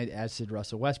last night, as did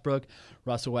Russell Westbrook.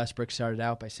 Russell Westbrook started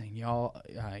out by saying, "Y'all,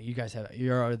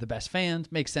 you're the best fans."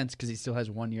 Makes sense because he still has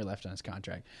 1 year left on his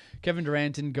contract. Kevin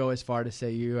Durant didn't go as far to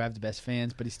say you have the best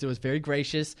fans, but he still was very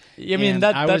gracious. I mean,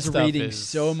 I was reading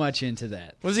so much into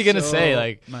that. What's he gonna say?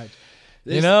 Like, much.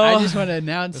 I just want to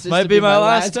announce this might be my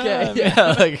last time. game.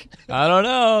 Yeah, like I don't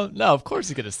know. No, of course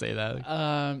he's gonna say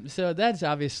that. So that's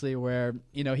obviously where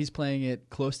he's playing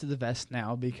it close to the vest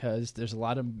now because there's a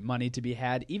lot of money to be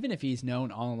had. Even if he's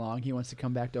known all along he wants to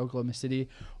come back to Oklahoma City,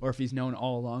 or if he's known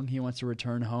all along he wants to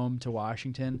return home to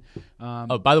Washington.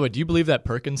 By the way, do you believe that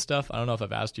Perkins stuff? I don't know if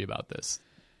I've asked you about this.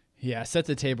 Yeah, set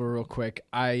the table real quick.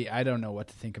 I don't know what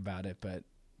to think about it, but.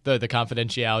 The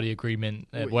confidentiality agreement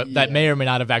that may or may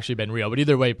not have actually been real, but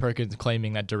either way, Perkins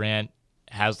claiming that Durant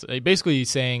has basically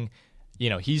saying,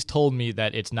 he's told me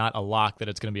that it's not a lock that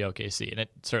it's going to be OKC, and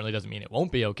it certainly doesn't mean it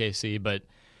won't be OKC, but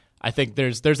I think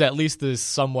there's at least this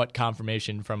somewhat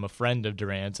confirmation from a friend of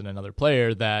Durant's and another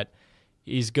player that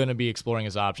he's going to be exploring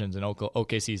his options, and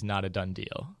OKC is not a done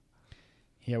deal.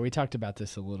 Yeah, we talked about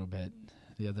this a little bit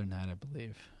the other night, I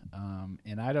believe,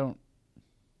 and I don't.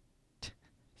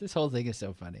 This whole thing is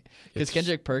so funny because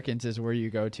Kendrick Perkins is where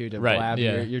you go to blab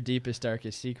your deepest,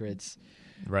 darkest secrets.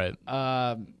 Right.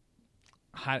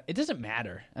 It doesn't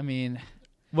matter. I mean,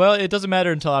 well, it doesn't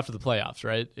matter until after the playoffs,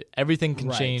 right? Everything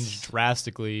can change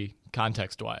drastically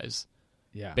context-wise,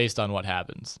 based on what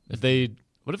happens. What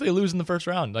if they lose in the first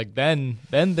round? Like then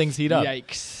things heat up.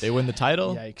 Yikes! They win the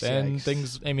title. Yikes.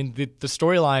 Things. I mean, the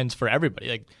storylines for everybody.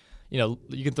 Like,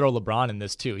 you can throw LeBron in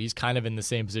this too. He's kind of in the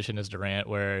same position as Durant,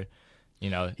 where. He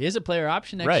has a player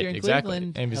option next year in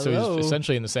Cleveland. And so he's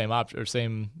essentially in the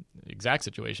same exact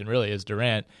situation, really, as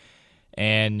Durant.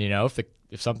 And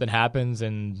if something happens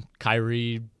and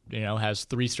Kyrie, has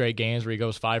 3 straight games where he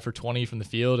goes 5 for 20 from the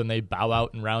field and they bow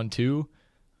out in round 2,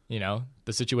 the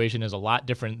situation is a lot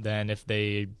different than if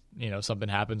they, something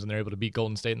happens and they're able to beat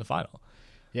Golden State in the final.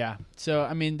 Yeah. So,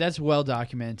 I mean, that's well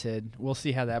documented. We'll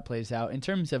see how that plays out. In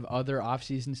terms of other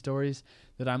offseason stories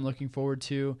that I'm looking forward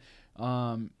to,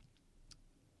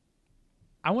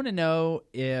 I want to know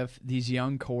if these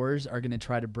young cores are going to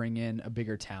try to bring in a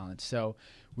bigger talent. So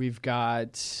we've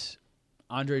got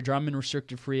Andre Drummond,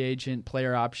 restricted free agent,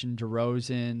 player option,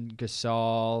 DeRozan,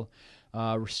 Gasol,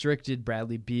 restricted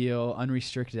Bradley Beal,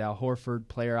 unrestricted Al Horford,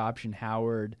 player option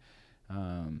Howard,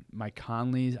 Mike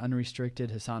Conley's unrestricted,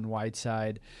 Hassan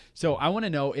Whiteside. So I want to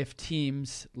know if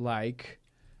teams like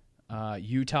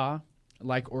Utah,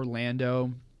 like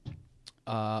Orlando,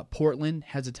 Portland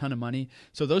has a ton of money.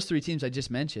 So those 3 teams I just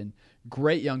mentioned,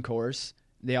 great young cores.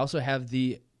 They also have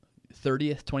the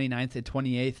 30th, 29th, and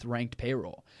 28th ranked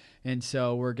payroll. And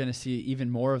so we're going to see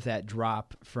even more of that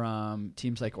drop from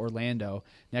teams like Orlando.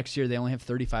 Next year, they only have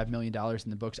 $35 million in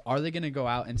the books. Are they going to go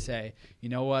out and say, you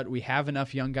know what, we have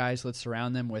enough young guys, let's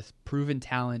surround them with proven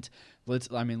talent.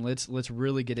 Let's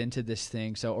really get into this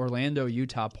thing. So Orlando,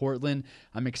 Utah, Portland,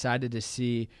 I'm excited to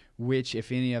see which,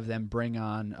 if any of them, bring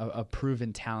on a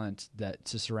proven talent that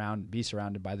be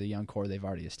surrounded by the young core they've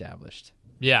already established.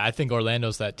 Yeah, I think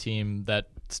Orlando's that team that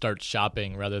starts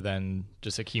shopping rather than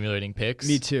just accumulating picks.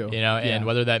 Me too. And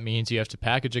whether that means you have to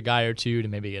package a guy or two to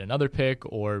maybe get another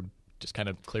pick or just kind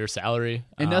of clear salary.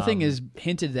 And nothing is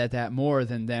hinted at that more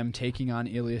than them taking on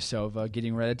Ilyasova,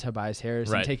 getting rid of Tobias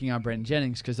Harris, and taking on Brandon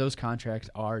Jennings, because those contracts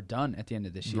are done at the end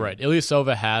of this year. Right.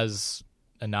 Ilyasova has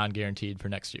a non-guaranteed for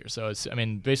next year. So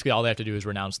basically all they have to do is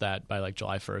renounce that by like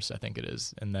July 1st, I think it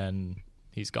is, and then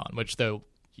he's gone, which though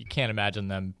you can't imagine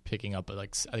them picking up I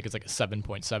think it's like a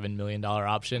 $7.7 million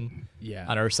option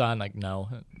on Ersan. Like, no.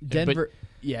 Denver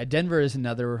is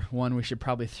another one we should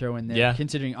probably throw in there,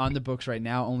 considering on the books right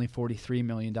now only $43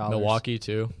 million. Milwaukee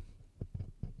too.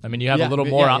 I mean, you have a little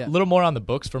more on the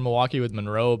books for Milwaukee with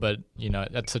Monroe, but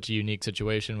that's such a unique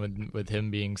situation with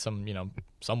him being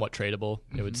somewhat tradable,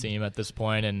 it would seem at this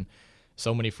point, and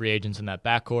so many free agents in that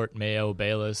backcourt: Mayo,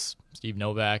 Bayless, Steve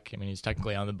Novak. I mean, he's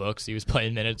technically on the books. He was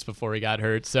playing minutes before he got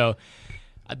hurt, so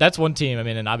that's one team. I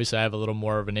mean, and obviously I have a little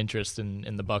more of an interest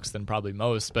in the Bucks than probably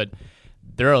most, but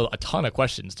there are a ton of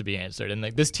questions to be answered. And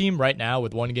like this team right now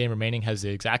with 1 game remaining has the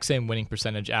exact same winning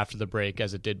percentage after the break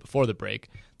as it did before the break.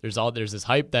 There's this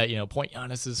hype that, Point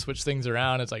Giannis has switched things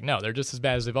around. It's like, no, they're just as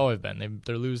bad as they've always been.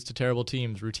 They lose to terrible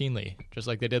teams routinely, just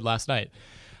like they did last night.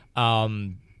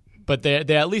 But they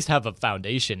at least have a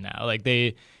foundation now. Like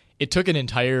it took an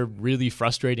entire really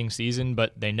frustrating season,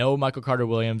 but they know Michael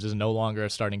Carter-Williams is no longer a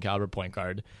starting caliber point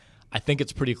guard. I think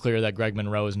it's pretty clear that Greg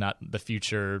Monroe is not the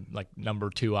future like number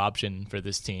 2 option for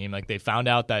this team. Like they found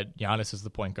out that Giannis is the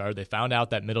point guard. They found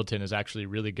out that Middleton is actually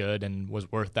really good and was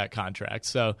worth that contract.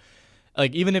 So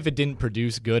like even if it didn't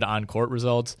produce good on-court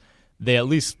results, they at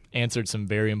least answered some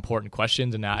very important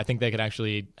questions, and now I think they can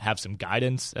actually have some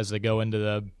guidance as they go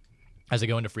into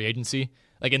free agency.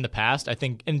 Like in the past, I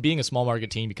think, and being a small market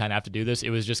team, you kind of have to do this. It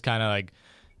was just kind of like,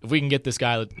 if we can get this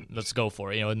guy, let's go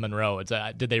for it. You know, with Monroe, it's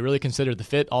did they really consider the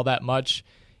fit all that much?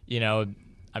 You know,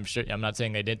 I'm not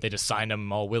saying they didn't. They just signed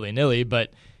him all willy nilly,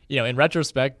 but you know, in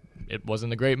retrospect, it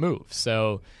wasn't a great move.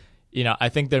 So, you know, I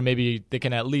think they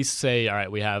can at least say, all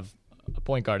right, we have a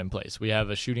point guard in place, we have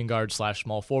a shooting guard /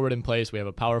 small forward in place, we have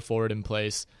a power forward in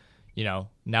place. You know,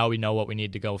 now we know what we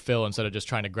need to go fill instead of just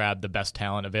trying to grab the best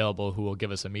talent available who will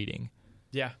give us a meeting.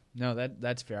 Yeah, no,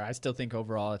 that's fair. I still think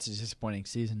overall it's a disappointing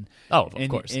season. Oh, of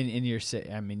course. In your,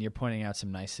 I mean, you're pointing out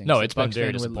some nice things. No, it's been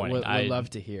very disappointing. Would love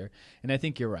to hear, and I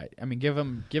think you're right. I mean, give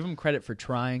them credit for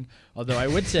trying. Although I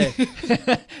would say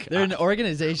they're an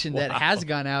organization that has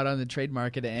gone out on the trade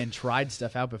market and tried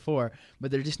stuff out before,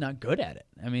 but they're just not good at it.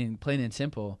 I mean, plain and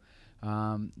simple.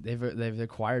 They've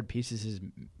acquired pieces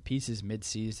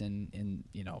mid-season, and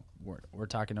you know we're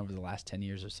talking over the last 10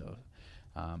 years or so.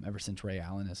 Ever since Ray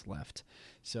Allen has left.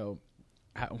 So,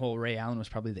 Ray Allen was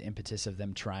probably the impetus of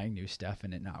them trying new stuff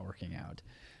and it not working out.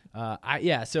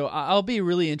 So I'll be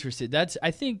really interested.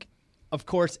 I think, of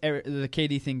course, the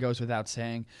KD thing goes without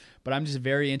saying, but I'm just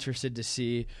very interested to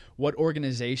see what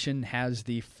organization has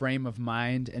the frame of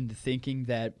mind and the thinking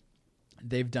that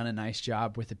they've done a nice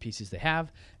job with the pieces they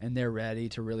have, and they're ready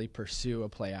to really pursue a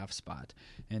playoff spot.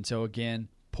 And so, again,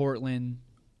 Portland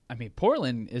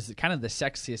is kind of the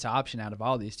sexiest option out of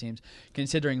all these teams,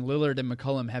 considering Lillard and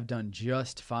McCollum have done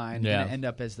just fine. Yeah. Going to end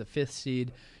up as the 5th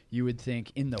seed, you would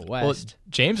think, in the West. Well,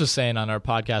 James was saying on our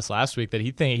podcast last week that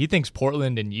he thinks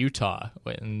Portland and Utah,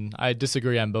 and I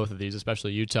disagree on both of these,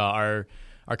 especially Utah,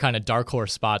 are kind of dark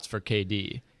horse spots for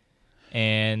KD.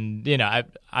 And, you know,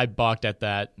 I balked at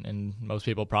that, and most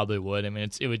people probably would. I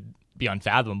mean, it would be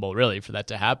unfathomable, really, for that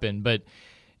to happen. But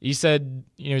he said,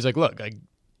 you know, he's like, look, like,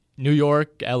 New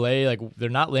York, LA, like they're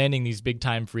not landing these big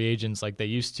time free agents like they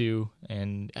used to,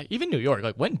 and even New York,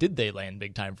 like when did they land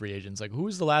big time free agents? Like who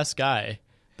was the last guy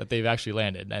that they've actually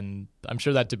landed? And I'm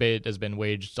sure that debate has been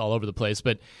waged all over the place,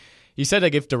 but he said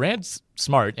like if Durant's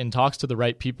smart and talks to the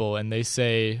right people and they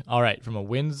say, all right, from a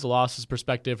wins losses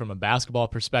perspective, from a basketball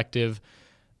perspective,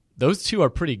 those two are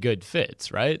pretty good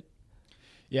fits, right?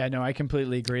 Yeah, no, I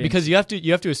completely agree. Because you have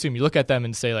to assume, you look at them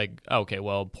and say like, okay,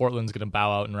 well, Portland's going to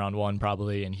bow out in round 1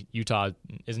 probably, and Utah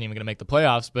isn't even going to make the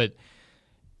playoffs. But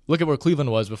look at where Cleveland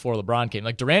was before LeBron came.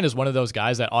 Like Durant is one of those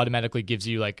guys that automatically gives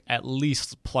you like at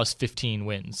least plus 15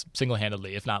 wins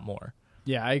single-handedly, if not more.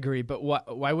 Yeah, I agree. But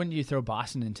why wouldn't you throw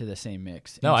Boston into the same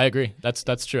mix? No, I agree. That's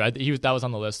true. That was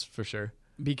on the list for sure.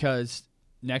 Because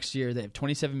next year they have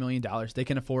 $27 million. They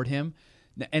can afford him.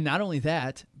 And not only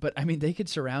that, but I mean, they could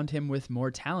surround him with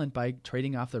more talent by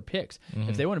trading off their picks. Mm-hmm.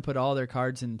 If they want to put all their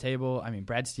cards on the table, I mean,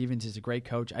 Brad Stevens is a great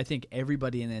coach. I think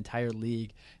everybody in the entire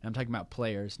league, and I'm talking about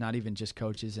players, not even just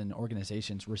coaches and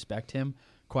organizations, respect him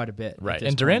quite a bit. Right.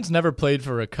 And Durant's never played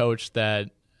for a coach that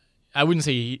I wouldn't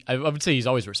say I would say he's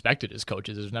always respected his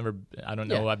coaches. There's never, I don't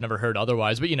know, I've never heard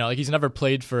otherwise, but you know, like he's never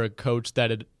played for a coach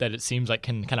that it seems like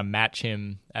can kind of match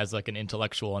him as like an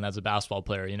intellectual and as a basketball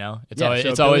player. You know, it's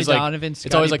always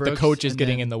like the coach is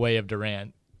getting in the way of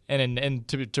Durant. And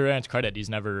to Durant's credit, he's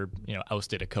never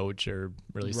ousted a coach or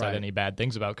really said any bad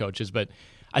things about coaches. But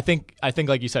I think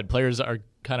like you said, players are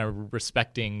kind of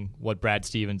respecting what Brad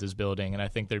Stevens is building, and I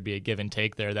think there'd be a give and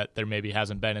take there that there maybe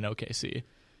hasn't been in OKC.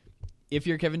 If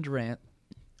you're Kevin Durant,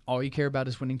 all you care about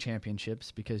is winning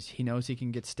championships because he knows he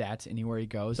can get stats anywhere he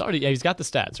goes. He's got the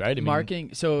stats, right? Marketing.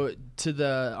 So to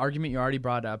the argument you already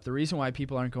brought up, the reason why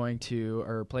people aren't going to,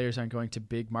 or players aren't going to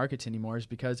big markets anymore is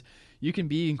because you can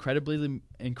be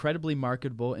incredibly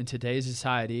marketable in today's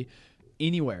society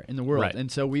anywhere in the world. Right.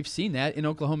 And so we've seen that in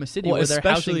Oklahoma City where they're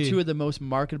housing two of the most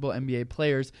marketable NBA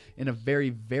players in a very,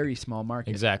 very small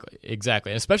market. Exactly.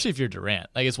 And especially if you're Durant.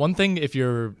 Like it's one thing if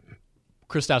you're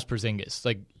Kristaps Porzingis,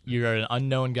 like you're an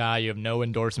unknown guy, you have no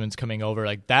endorsements coming over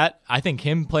like that. I think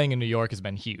him playing in New York has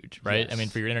been huge, right? Yes. I mean,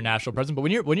 for your international presence. But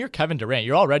when you're Kevin Durant,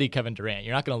 you're already Kevin Durant.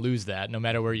 You're not going to lose that no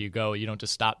matter where you go. You don't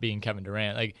just stop being Kevin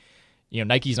Durant. Like,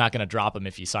 Nike's not going to drop him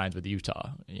if he signs with Utah.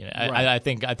 Right. I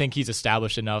think he's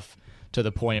established enough to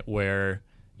the point where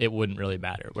it wouldn't really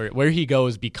matter. Where he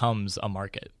goes becomes a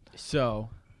market. So,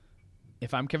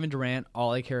 if I'm Kevin Durant,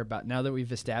 all I care about, now that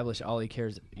we've established all he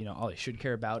should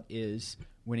care about is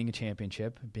winning a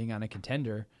championship, being on a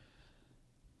contender,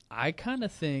 I kind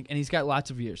of think, and he's got lots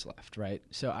of years left, right?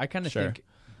 So I kind of think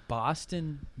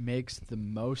Boston makes the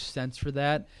most sense for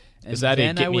that. And Is that a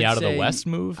then get I me would out of the say- West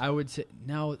move? I would say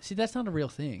no. See, that's not a real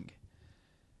thing.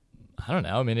 I don't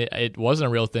know. I mean, it wasn't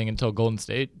a real thing until Golden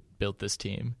State built this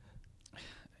team.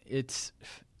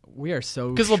 We are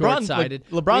so Because short-sighted.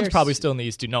 LeBron's probably still in the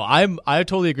East too. No, I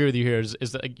totally agree with you here.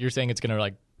 Is that you're saying it's going to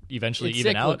like eventually It's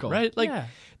even cyclical. out, right? Like Yeah.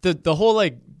 the whole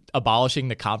like abolishing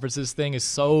the conferences thing is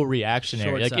so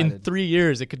reactionary. Like in Short-sighted. 3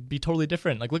 years, it could be totally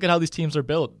different. Like look at how these teams are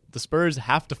built. The Spurs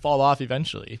have to fall off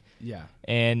eventually, Yeah.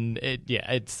 and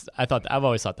I've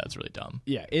always thought that's really dumb.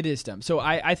 Yeah, it is dumb. So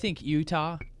I think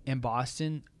Utah and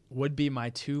Boston would be my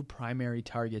two primary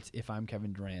targets if I'm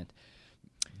Kevin Durant.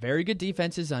 Very good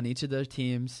defenses on each of their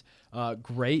teams.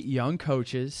 Great young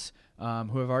coaches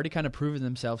who have already kind of proven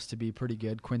themselves to be pretty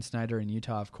good. Quinn Snyder in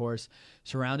Utah, of course,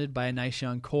 surrounded by a nice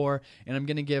young core. And I'm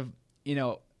going to give,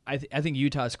 I think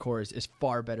Utah's core is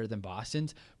far better than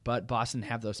Boston's, but Boston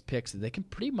have those picks that they can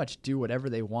pretty much do whatever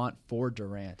they want for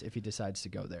Durant if he decides to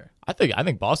go there. I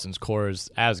think Boston's core is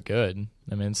as good.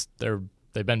 I mean,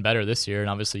 they've been better this year, and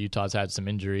obviously Utah's had some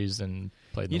injuries and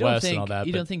played in the West and all that.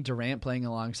 You don't think Durant playing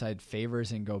alongside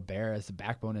Favors and Gobert as the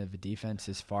backbone of the defense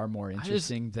is far more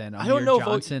interesting than Amir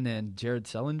Johnson and Jared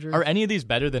Sullinger? Are any of these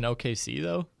better than OKC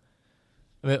though?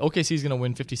 I mean, OKC's going to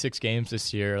win 56 games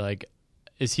this year. Like,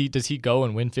 does he go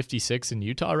and win 56 in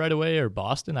Utah right away or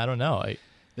Boston? I don't know.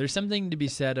 There's something to be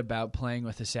said about playing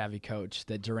with a savvy coach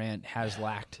that Durant has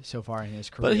lacked so far in his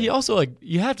career. But he also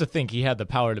you have to think he had the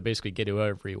power to basically get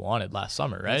whoever he wanted last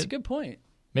summer, right? That's a good point.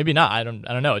 Maybe not. I don't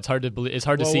know. It's hard to believe. It's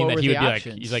hard to see that he would be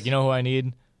options? he's like, you know who I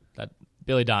need? That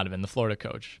Billy Donovan, the Florida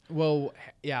coach. Well,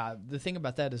 yeah. The thing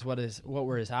about that is what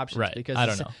were his options? Right. Because I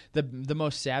don't know. The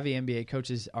most savvy NBA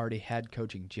coaches already had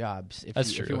coaching jobs.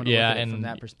 That's If true. you want to Yeah, look at it and from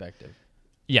that perspective.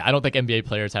 Yeah, I don't think NBA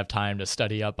players have time to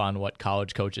study up on what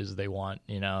college coaches they want,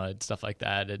 and stuff like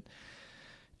that. And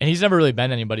he's never really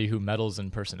been anybody who meddles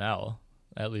in personnel,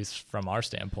 at least from our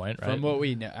standpoint, right? From what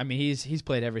we know, I mean, he's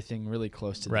played everything really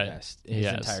close to the best his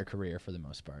entire career for the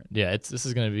most part. Yeah, this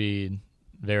is going to be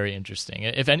very interesting.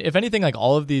 If anything, like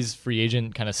all of these free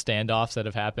agent kind of standoffs that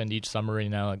have happened each summer,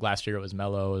 like last year it was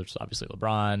Melo, there's obviously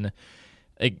LeBron.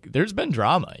 Like, there's been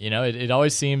drama, it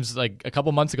always seems like a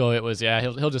couple months ago it was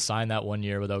he'll just sign that 1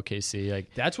 year with OKC.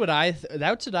 Like that's what I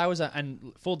was.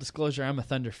 And full disclosure, I'm a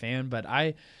Thunder fan, but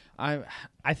I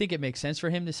think it makes sense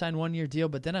for him to sign 1 year deal.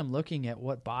 But then I'm looking at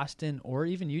what Boston or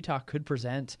even Utah could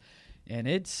present, and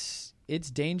it's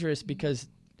dangerous because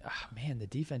the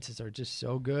defenses are just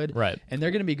so good, right? And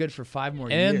they're going to be good for 5 more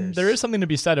years. And there is something to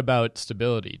be said about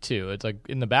stability too. It's like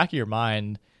in the back of your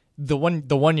mind. The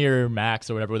 1 year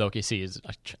max or whatever with OKC is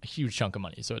a huge chunk of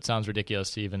money, so it sounds ridiculous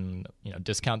to even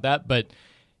discount that. But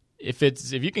if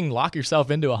you can lock yourself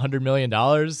into $100 million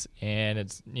and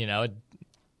it's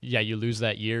you lose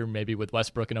that year maybe with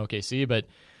Westbrook and OKC, but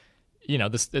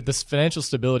this financial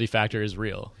stability factor is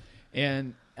real.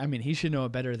 And I mean, he should know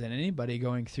it better than anybody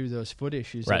going through those foot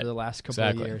issues right. over the last couple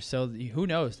of years. So who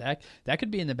knows? That could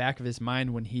be in the back of his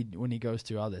mind when he goes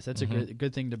through all this. That's a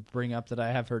good thing to bring up that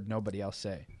I have heard nobody else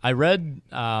say. I read,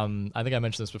 I think I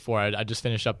mentioned this before. I just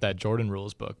finished up that Jordan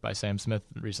Rules book by Sam Smith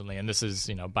recently, and this is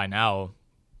by now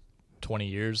 20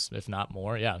 years, if not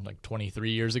more. Yeah, like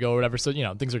 23 years ago or whatever. So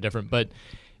things are different, but.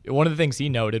 One of the things he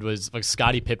noted was like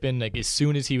Scottie Pippen, like as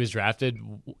soon as he was drafted,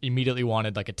 immediately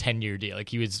wanted like a 10-year deal. Like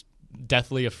he was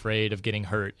deathly afraid of getting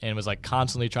hurt and was like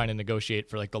constantly trying to negotiate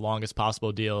for like the longest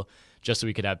possible deal just so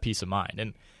he could have peace of mind.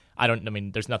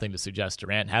 And there's nothing to suggest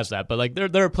Durant has that, but like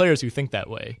there are players who think that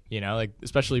way, like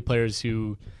especially players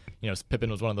who, Pippen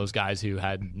was one of those guys who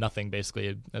had nothing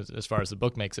basically as far as the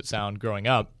book makes it sound growing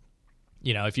up.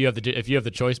 If you have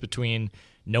the choice between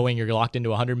knowing you're locked into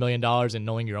 $100 million and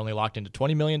knowing you're only locked into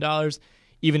 $20 million,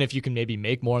 even if you can maybe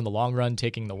make more in the long run,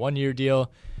 taking the 1 year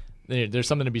deal, there's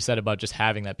something to be said about just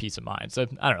having that peace of mind. So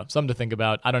I don't know, something to think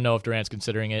about. I don't know if Durant's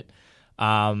considering it.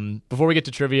 Before we get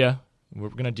to trivia, we're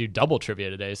going to do double trivia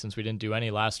today since we didn't do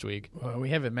any last week. Well, we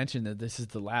haven't mentioned that this is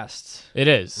the last it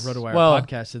is RotoWire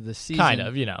podcast of the season. Kind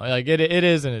of, like it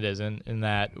is and it isn't, in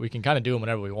that we can kind of do them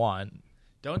whenever we want.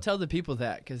 Don't tell the people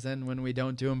that, because then when we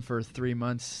don't do them for 3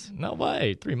 months... No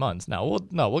way, 3 months.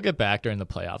 We'll get back during the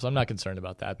playoffs. I'm not concerned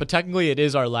about that. But technically, it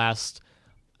is our last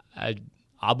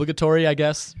obligatory, I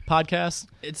guess, podcast.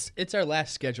 It's our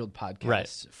last scheduled podcast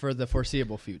right. for the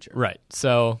foreseeable future. Right.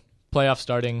 So, playoffs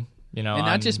starting, And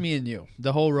not just me and you,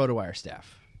 the whole RotoWire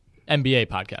staff. NBA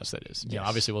podcast, that is. Yes.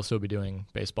 Obviously, we'll still be doing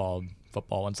baseball,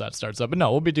 football once that starts up. But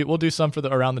no, we'll do some for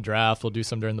around the draft. We'll do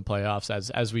some during the playoffs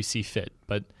as we see fit.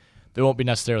 But... they won't be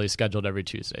necessarily scheduled every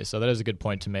Tuesday, so that is a good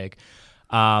point to make.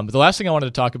 But the last thing I wanted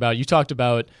to talk about, you talked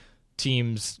about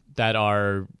teams that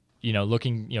are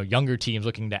younger teams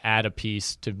looking to add a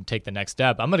piece to take the next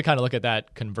step. I'm going to kind of look at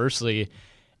that conversely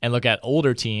and look at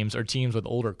older teams or teams with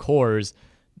older cores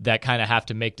that kind of have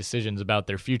to make decisions about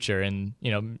their future. And,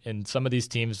 and some of these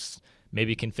teams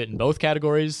maybe can fit in both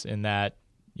categories in that,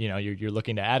 you're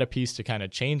looking to add a piece to kind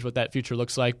of change what that future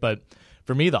looks like. But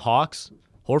for me, the Hawks,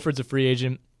 Horford's a free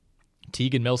agent.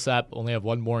 Teague and Millsap only have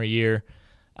one more year.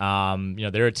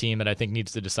 They're a team that I think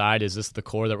needs to decide, is this the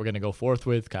core that we're going to go forth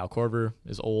with? Kyle Korver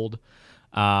is old.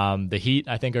 The Heat,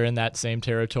 I think, are in that same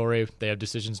territory. They have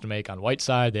decisions to make on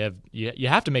Whiteside. You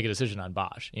have to make a decision on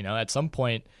Bosh. At some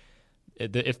point,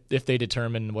 if they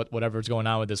determine whatever's going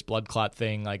on with this blood clot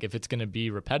thing, like if it's going to be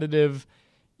repetitive,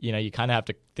 you kind of have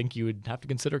to think you would have to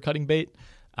consider cutting bait.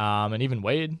 And even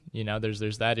Wade,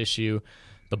 there's that issue.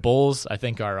 The Bulls, I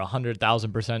think, are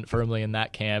 100,000% firmly in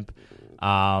that camp.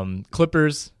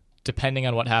 Clippers, depending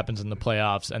on what happens in the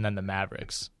playoffs, and then the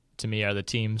Mavericks, to me, are the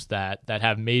teams that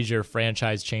have major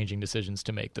franchise-changing decisions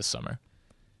to make this summer.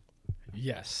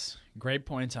 Yes, great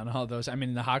points on all those. I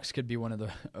mean, the Hawks could be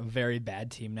a very bad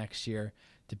team next year,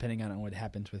 depending on what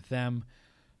happens with them.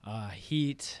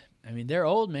 Heat, I mean, they're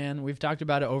old, man. We've talked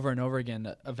about it over and over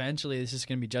again. Eventually, this is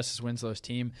going to be Justice Winslow's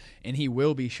team, and he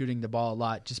will be shooting the ball a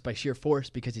lot just by sheer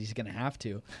force because he's going to have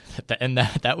to. And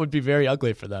that would be very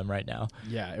ugly for them right now.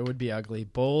 Yeah, it would be ugly.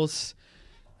 Bulls,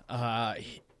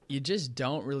 you just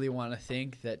don't really want to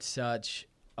think that such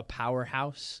a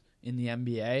powerhouse in the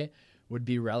NBA would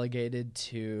be relegated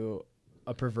to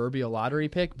a proverbial lottery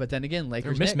pick. But then again,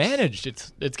 Lakers They're mismanaged.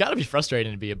 It's got to be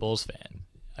frustrating to be a Bulls fan.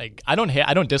 Like I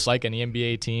don't dislike any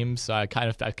NBA teams, so I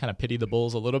kind of pity the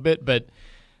Bulls a little bit, but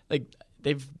like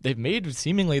they've made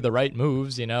seemingly the right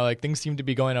moves, like things seem to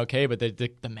be going okay, but the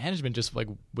management just like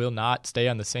will not stay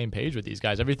on the same page with these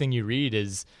guys. Everything you read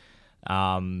is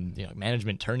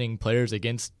management turning players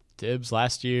against Tibbs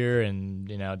last year and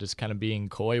just kind of being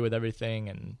coy with everything,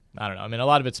 and I don't know. I mean, a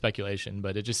lot of it's speculation,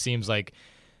 but it just seems like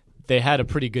they had a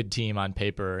pretty good team on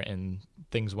paper and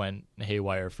things went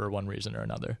haywire for one reason or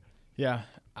another. Yeah.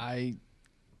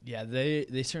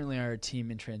 They certainly are a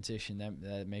team in transition.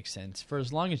 That makes sense. For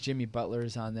as long as Jimmy Butler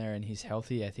is on there and he's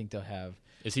healthy, I think they'll have.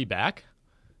 Is he back?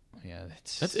 Yeah,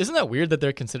 isn't that weird that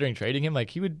they're considering trading him?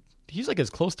 Like he's like as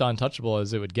close to untouchable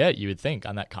as it would get. You would think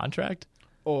on that contract.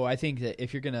 Oh, I think that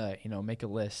if you're gonna make a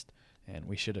list, and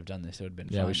we should have done this, it would have been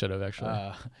fun. Yeah, we should have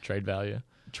actually trade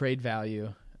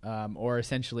value, or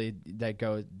essentially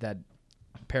that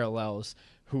parallels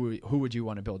who would you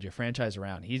want to build your franchise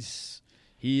around? He is.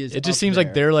 It just seems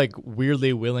like they're like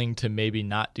weirdly willing to maybe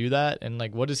not do that, and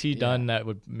like what has he done that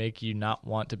would make you not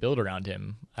want to build around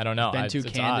him? I don't know. Been too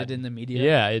candid odd. In the media.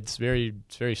 Yeah, it's very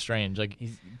strange. Like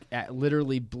he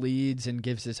literally bleeds and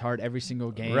gives his heart every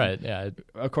single game. Right. Yeah.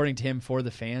 According to him, for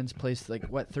the fans, plays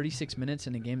 36 minutes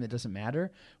in a game that doesn't matter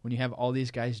when you have all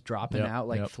these guys dropping out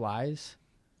like flies.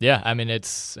 Yeah, I mean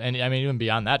even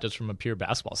beyond that, just from a pure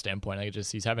basketball standpoint,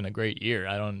 he's having a great year.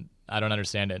 I don't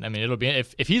understand it. I mean, it'll be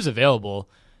if he's available,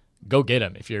 go get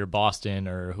him. If you're Boston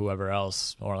or whoever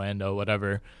else, Orlando,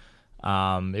 whatever,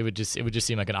 it would just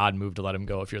seem like an odd move to let him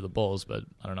go if you're the Bulls. But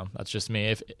I don't know. That's just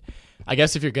me. I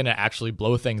guess if you're gonna actually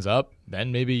blow things up,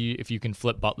 then maybe if you can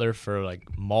flip Butler for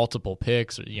like multiple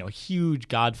picks or huge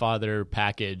Godfather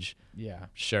package, yeah,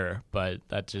 sure. But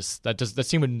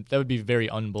that would be very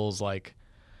un-Bulls like.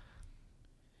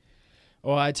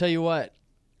 Well, I tell you what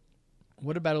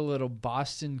about a little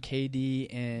Boston KD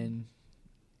and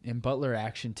Butler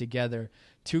action together?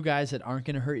 Two guys that aren't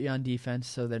going to hurt you on defense,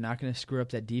 so they're not going to screw up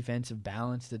that defensive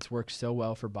balance that's worked so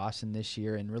well for Boston this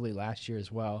year and really last year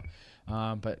as well.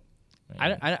 But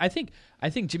I think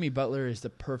Jimmy Butler is the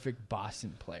perfect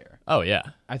Boston player. Oh yeah,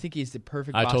 I think he's the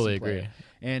perfect. I Boston totally player. agree.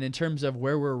 And in terms of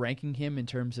where we're ranking him in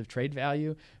terms of trade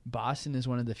value, Boston is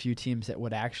one of the few teams that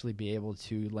would actually be able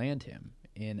to land him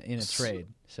in a trade.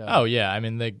 So. Oh yeah, I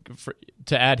mean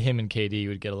to add him and KD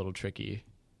would get a little tricky,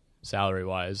 salary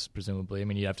wise, presumably. I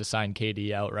mean you'd have to sign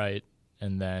KD outright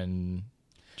and then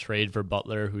trade for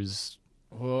Butler, who's.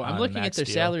 Well, I'm looking at their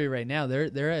salary right now.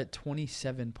 They're at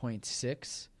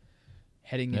 27.6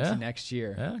 heading into next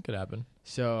year. Yeah, it could happen.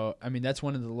 So I mean that's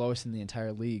one of the lowest in the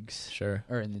entire leagues. Sure.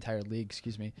 Or in the entire league,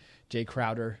 excuse me. Jay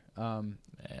Crowder. Man,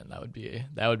 that would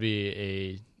be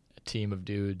a team of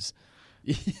dudes.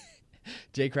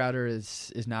 Jay Crowder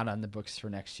is not on the books for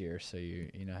next year, so you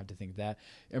have to think of that.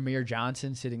 Amir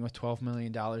Johnson sitting with $12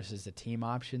 million is a team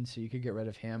option, so you could get rid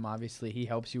of him. Obviously, he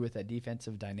helps you with that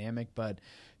defensive dynamic, but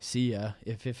see ya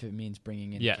if it means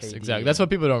bringing in yes, KD. Exactly. That's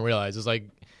what people don't realize is like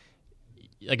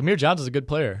like Amir Johnson's a good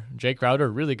player. Jay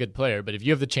Crowder, really good player. But if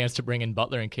you have the chance to bring in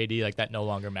Butler and KD, like that no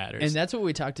longer matters. And that's what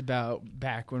we talked about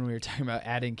back when we were talking about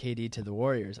adding KD to the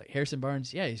Warriors. Like Harrison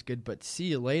Barnes, yeah, he's good, but see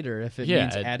you later if it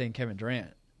means adding Kevin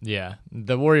Durant. Yeah,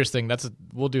 the Warriors thing.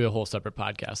 We'll do a whole separate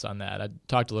podcast on that. I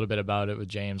talked a little bit about it with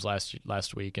James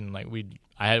last week, and like we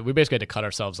basically had to cut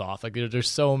ourselves off. Like there's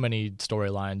so many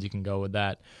storylines you can go with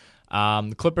that.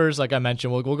 The Clippers, like I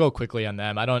mentioned, we'll go quickly on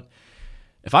them.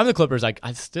 If I'm the Clippers, I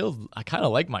kind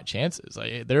of like my chances.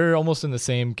 Like they're almost in the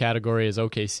same category as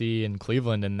OKC and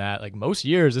Cleveland in that like most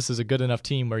years this is a good enough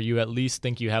team where you at least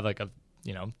think you have like a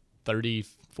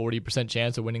 30-40%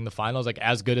 chance of winning the finals, like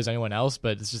as good as anyone else.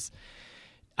 But it's just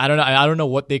I don't know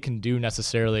what they can do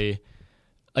necessarily.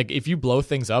 Like if you blow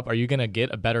things up, are you gonna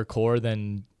get a better core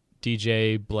than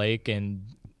DJ, Blake, and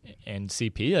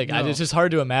CP? Like no. It's just hard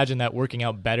to imagine that working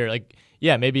out better. Like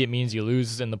yeah, maybe it means you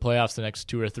lose in the playoffs the next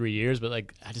 2 or 3 years, but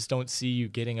like I just don't see you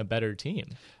getting a better team.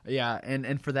 Yeah,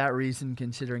 and for that reason,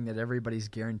 considering that everybody's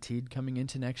guaranteed coming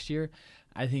into next year,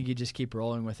 I think you just keep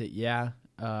rolling with it. Yeah,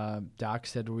 Doc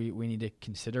said we need to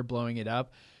consider blowing it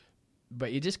up,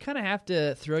 but you just kind of have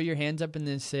to throw your hands up in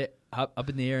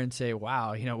the air and say,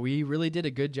 wow, we really did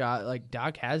a good job. Like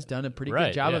Doc has done a pretty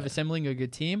good job of assembling a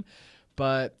good team.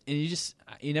 But you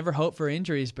never hope for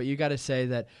injuries, but you got to say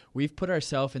that we've put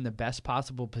ourselves in the best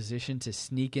possible position to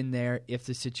sneak in there if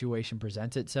the situation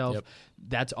presents itself. Yep.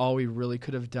 That's all we really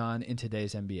could have done in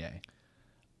today's NBA.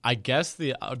 I guess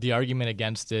the argument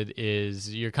against it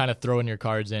is you're kind of throwing your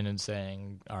cards in and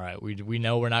saying, all right, we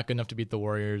know we're not good enough to beat the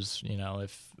Warriors.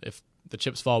 If the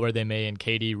chips fall where they may and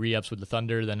KD re-ups with the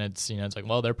Thunder, then it's like,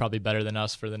 well, they're probably better than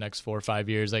us for the next 4 or 5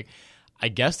 years. Like, I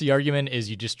guess the argument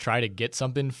is you just try to get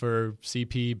something for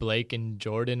CP, Blake, and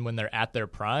Jordan when they're at their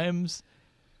primes.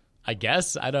 I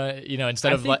guess I don't.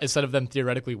 Instead of them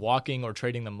theoretically walking or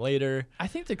trading them later. I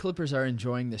think the Clippers are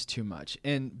enjoying this too much.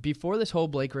 And before this whole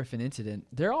Blake Griffin incident,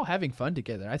 they're all having fun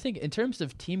together. I think in terms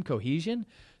of team cohesion,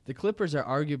 the Clippers are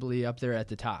arguably up there at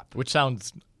the top. Which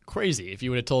sounds crazy if you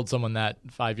would have told someone that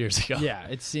 5 years ago. Yeah,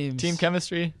 it seems team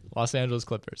chemistry. Los Angeles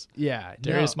Clippers. Yeah,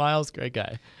 Darius Miles, great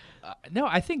guy. No,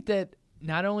 I think that.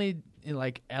 Not only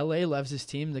like LA loves his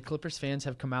team, the Clippers fans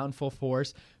have come out in full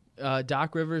force.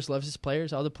 Doc Rivers loves his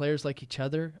players. All the players like each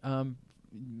other.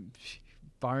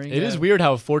 Barring it is weird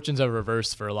how fortunes have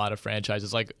reversed for a lot of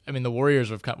franchises. Like the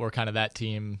Warriors were kind of that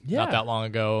team not that long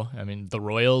ago. The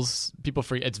Royals, people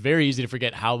forget. It's very easy to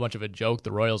forget how much of a joke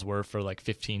the Royals were for like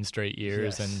 15 straight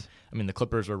years, and the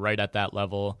Clippers were right at that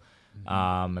level.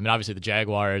 Obviously the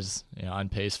Jaguars, on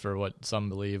pace for what some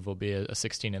believe will be a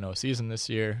 16-0 season this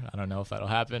year. I don't know if that'll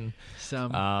happen.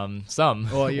 Some.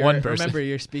 Well, one person. Remember,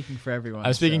 you're speaking for everyone.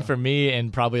 I'm speaking for me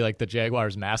and probably like the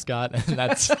Jaguars mascot, and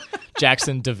that's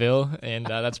Jackson DeVille, and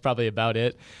that's probably about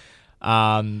it.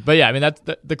 But yeah, that's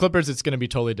the Clippers. It's going to be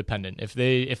totally dependent. If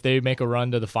they make a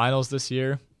run to the finals this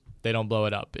year, they don't blow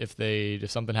it up. If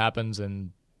something happens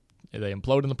and they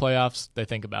implode in the playoffs, they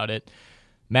think about it.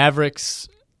 Mavericks.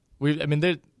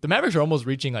 The Mavericks are almost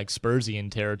reaching like Spursian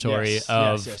territory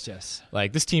yes.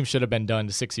 Like this team should have been done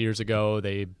 6 years ago.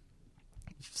 They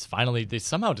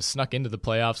somehow just snuck into the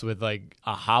playoffs with like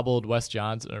a hobbled Wes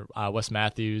Johnson or Wes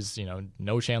Matthews,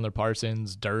 no Chandler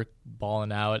Parsons, Dirk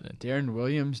balling out. Darren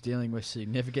Williams dealing with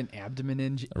significant abdomen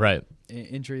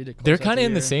injury. They're kind of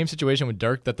in the same situation with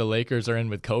Dirk that the Lakers are in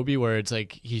with Kobe, where it's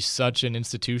like he's such an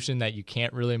institution that you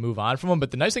can't really move on from him.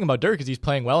 But the nice thing about Dirk is he's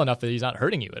playing well enough that he's not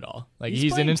hurting you at all. Like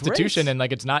he's an institution, and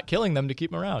like it's not killing them to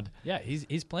keep him around. Yeah,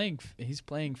 he's playing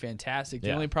fantastic.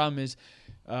 The only problem is,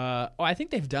 I think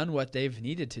they've done what they've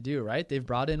needed to do. Right, they've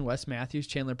brought in Wes Matthews,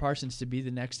 Chandler Parsons to be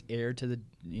the next heir to the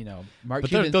Mark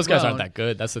Cuban But those guys aren't that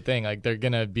good. That's the thing. Like they're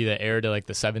gonna be the heir to like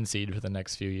the 7 seed for the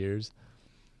next few years.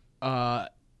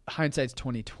 Hindsight's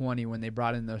 2020. When they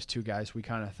brought in those two guys, we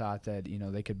kind of thought that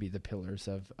they could be the pillars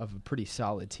of a pretty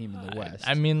solid team in the West.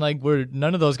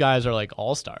 None of those guys are like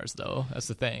all stars though. That's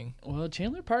the thing. Well,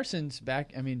 Chandler Parsons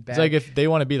back. It's like if they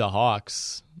want to be the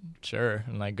Hawks, sure,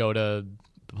 and like go to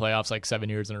the playoffs like 7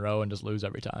 years in a row and just lose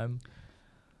every time.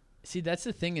 See, that's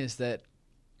the thing is that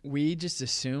we just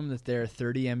assume that there are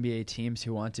 30 NBA teams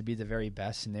who want to be the very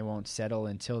best and they won't settle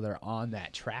until they're on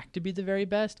that track to be the very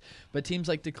best. But teams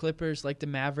like the Clippers, like the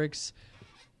Mavericks,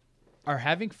 are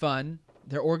having fun.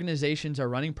 Their organizations are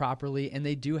running properly, and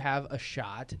they do have a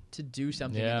shot to do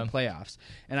something in the playoffs.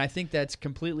 And I think that's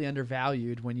completely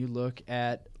undervalued when you look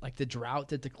at like the drought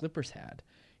that the Clippers had.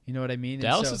 You know what I mean?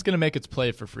 Dallas is going to make its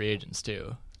play for free agents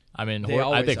too. I think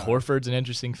are. Horford's an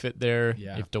interesting fit there.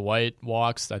 Yeah. If Dwight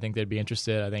walks, I think they'd be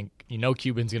interested. I think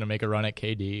Cuban's going to make a run at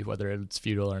KD, whether it's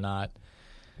futile or not.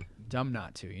 Dumb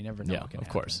not to. You never know. Yeah, of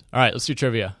course. All right, let's do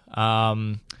trivia.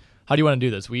 How do you want to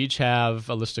do this? We each have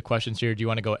a list of questions here. Do you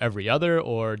want to go every other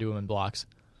or do them in blocks?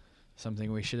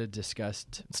 Something we should have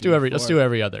discussed. Let's do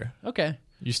every other. Okay.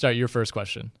 You start your first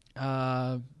question.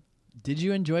 Did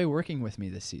you enjoy working with me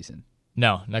this season?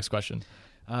 No. Next question.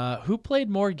 Who played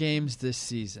more games this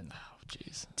season? Oh,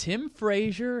 jeez. Tim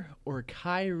Frazier or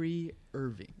Kyrie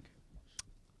Irving?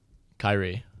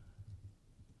 Kyrie.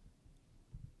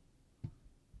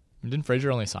 Didn't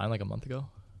Frazier only sign like a month ago?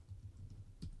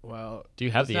 Well, do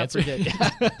you have the answer?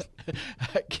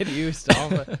 Can you stall?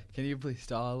 Can you please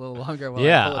stall a little longer while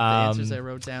I pull up the answers I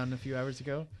wrote down a few hours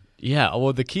ago? Yeah.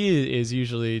 Well, the key is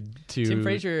usually to Tim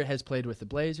Frazier has played with the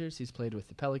Blazers. He's played with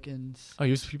the Pelicans. Oh, I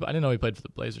didn't know he played for the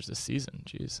Blazers this season.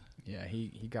 Jeez. Yeah,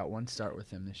 he got one start with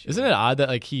them this year. Isn't it odd that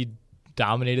like he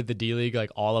dominated the D League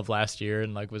like all of last year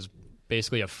and like was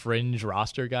basically a fringe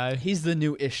roster guy? He's the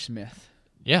new Ish Smith.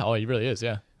 Yeah. Oh, he really is.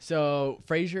 Yeah. So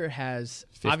Frazier has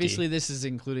 50. Obviously this is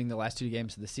including the last 2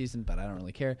 games of the season, but I don't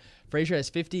really care. Frazier has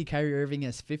 50. Kyrie Irving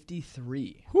has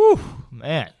 53. Whew,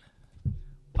 man.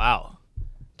 Wow.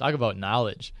 Talk about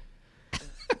knowledge. All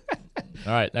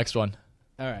right, next one.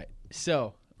 All right.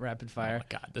 So rapid fire. Oh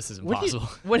my God, this is impossible.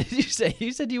 What did you say?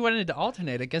 You said you wanted to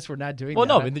alternate. I guess we're not doing that.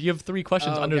 Well, no, you have 3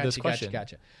 questions under gotcha, this question.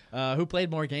 Gotcha. Who played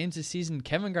more games this season,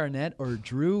 Kevin Garnett or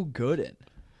Drew Gooden?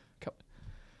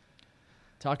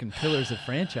 Talking pillars of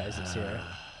franchises here.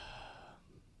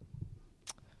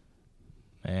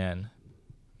 Man.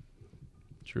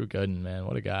 Drew Gooden, man.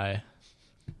 What a guy.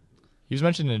 He was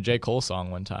mentioned in a J. Cole song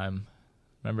one time.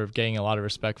 I remember getting a lot of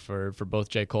respect for both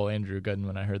J. Cole and Drew Gooden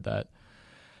when I heard that.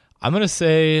 I'm going to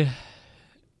say,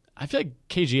 I feel like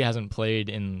KG hasn't played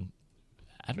in,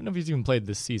 I don't know if he's even played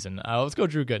this season. Let's go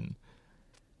Drew Gooden.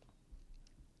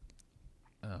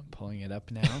 I'm pulling it up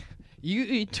now.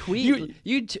 You tweet.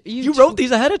 You wrote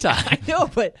these ahead of time. I know,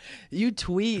 but you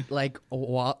tweet like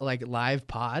live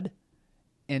pod,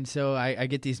 and so I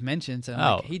get these mentions. And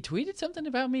I'm like, he tweeted something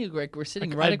about me. Like we're sitting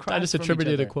right across. I just from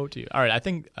attributed each a other. quote to you. All right, I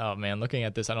think. Oh man, looking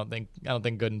at this, I don't think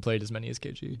Gooden played as many as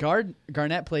KG.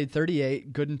 Garnett played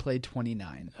 38. Gooden played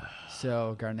 29.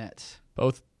 So Garnett's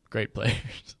both great players.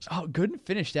 Oh, Gooden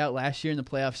finished out last year in the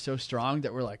playoffs so strong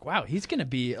that we're like, wow, he's going to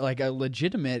be like a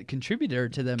legitimate contributor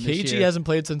to them this KG year. hasn't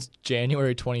played since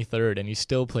January 23rd, and he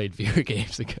still played fewer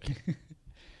games than Gooden.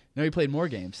 No, he played more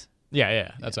games.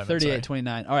 Yeah, that's what I meant.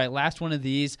 38-29. All right, last one of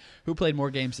these. Who played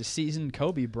more games this season,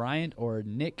 Kobe Bryant or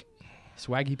Nick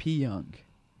Swaggy P. Young?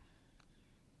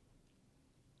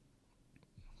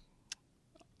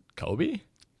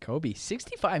 Kobe,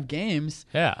 65 games.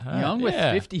 Yeah. Young with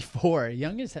 54.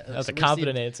 Young is that's a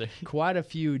confident answer. Quite a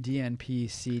few DNP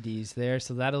CDs there,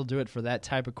 so that'll do it for that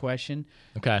type of question.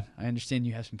 Okay. I understand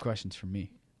you have some questions for me.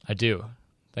 I do.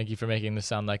 Thank you for making this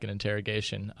sound like an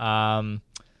interrogation. So,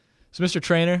 Mr.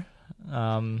 Trainer,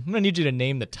 I'm going to need you to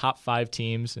name the top 5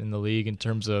 teams in the league in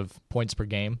terms of points per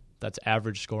game. That's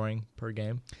average scoring per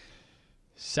game.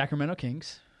 Sacramento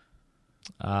Kings.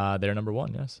 They're number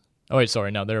 1, yes. Oh, wait,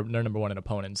 sorry. No, they're number 1 in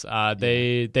opponents.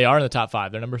 They are in the top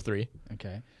 5. They're number 3.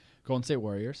 Okay. Golden State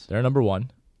Warriors. They're number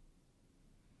 1.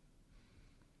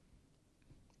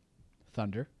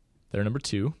 Thunder. They're number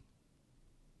 2.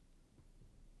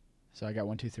 So I got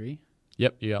 1, 2, 3?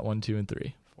 Yep, you got 1, 2, and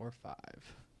 3. 4, 5.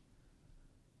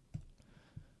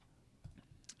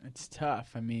 It's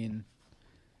tough. I mean,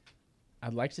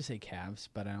 I'd like to say Cavs,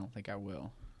 but I don't think I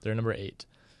will. They're number 8.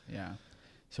 Yeah.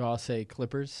 So I'll say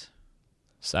Clippers.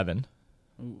 7.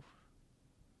 Ooh.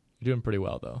 You're doing pretty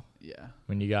well, though. Yeah.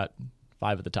 When you got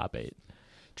 5 of the top 8.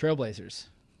 Trailblazers.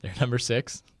 They're number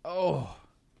 6. Oh.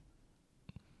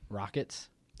 Rockets.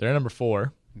 They're number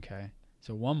 4. Okay.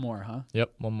 So one more, huh?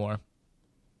 Yep, one more.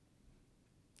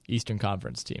 Eastern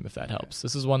Conference team, if that helps.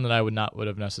 This is one that I would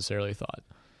have necessarily thought.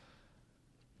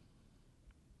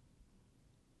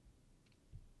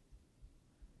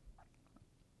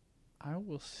 I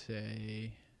will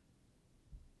say...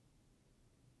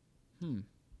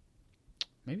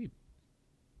 Maybe...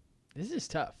 This is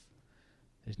tough.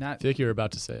 There's not... I feel like you were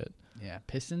about to say it. Yeah,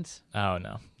 Pistons? Oh,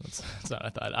 no. That's not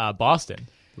what I thought. Boston.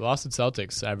 The Boston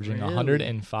Celtics averaging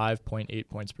 105.8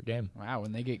 points per game. Wow,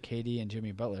 when they get KD and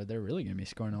Jimmy Butler, they're really going to be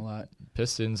scoring a lot.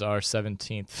 Pistons are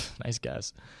 17th. Nice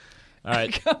guess. All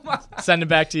right. Come on. Send it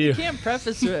back to you. You can't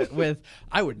preface it with,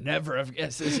 I would never have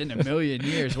guessed this in a million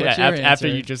years. What's yeah, your answer? After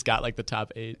you just got like the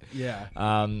top 8. Yeah.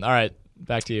 All right.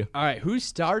 Back to you. All right. Who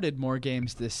started more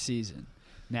games this season?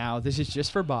 Now, this is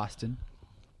just for Boston.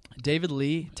 David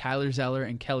Lee, Tyler Zeller,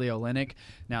 and Kelly Olynyk.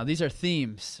 Now, these are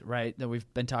themes, right, that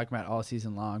we've been talking about all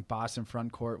season long. Boston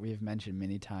front court, we have mentioned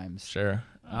many times. Sure.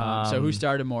 So who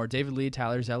started more, David Lee,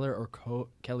 Tyler Zeller, or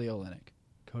Kelly Olynyk?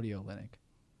 Cody Olynyk.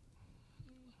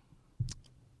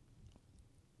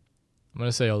 I'm going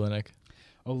to say Olynyk.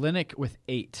 Olynyk with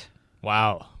 8.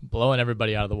 Wow. Blowing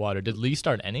everybody out of the water. Did Lee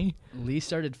start any? Lee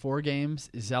started 4 games.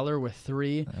 Zeller with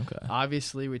 3. Okay.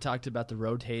 Obviously, we talked about the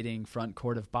rotating front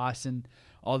court of Boston.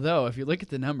 Although, if you look at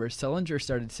the numbers, Sullinger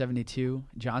started 72,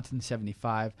 Johnson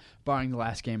 75, barring the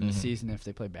last game of the season. If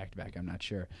they play back-to-back, I'm not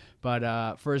sure.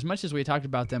 But for as much as we talked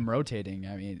about them rotating,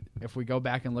 I mean, if we go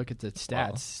back and look at the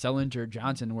stats, Sullinger,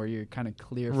 Johnson were your kind of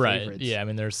clear favorites. Right, yeah, I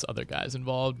mean, there's other guys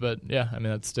involved, but yeah, I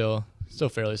mean, that's still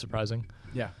fairly surprising.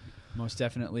 Yeah, most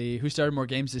definitely. Who started more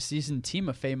games this season?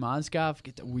 Timofey Mozgov,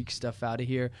 get the weak stuff out of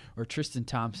here, or Tristan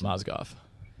Thompson? Mozgov.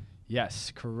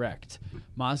 Yes, correct.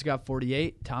 Mozgov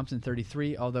 48, Thompson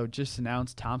 33, although just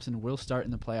announced Thompson will start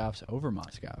in the playoffs over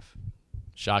Mozgov.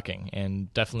 Shocking,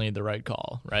 and definitely the right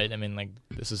call, right? I mean, like,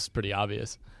 this is pretty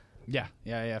obvious. Yeah,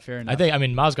 fair enough. I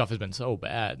mean, Mozgov has been so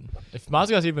bad. If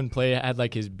Mozgov's even had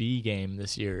like his B game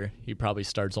this year, he probably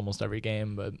starts almost every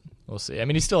game, but we'll see. I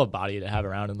mean, he's still a body to have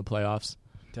around in the playoffs.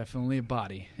 Definitely a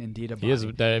body. Indeed a body. He is. I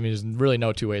mean, there's really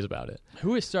no two ways about it.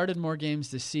 Who has started more games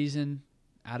this season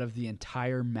out of the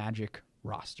entire Magic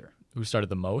roster? Who started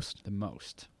the most? The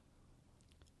most.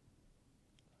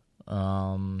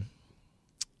 Are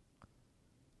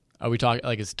we talking,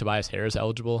 like, is Tobias Harris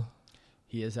eligible?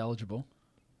 He is eligible.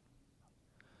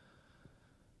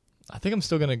 I think I'm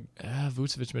still going to...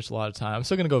 Vucevic missed a lot of time. I'm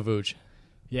still going to go Vooch.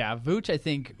 Yeah, Vooch, I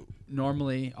think,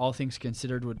 normally, all things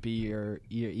considered, would be your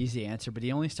easy answer, but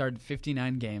he only started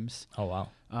 59 games. Oh, wow.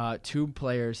 2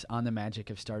 players on the Magic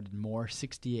have started more,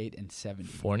 68 and 70.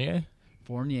 Fournier?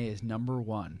 Fournier is number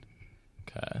 1.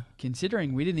 Okay.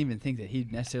 Considering we didn't even think that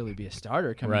he'd necessarily be a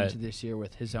starter coming into this year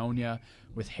with Hezonja,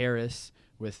 with Harris,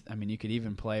 I mean, you could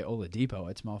even play Oladipo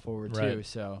at small forward too.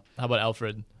 So how about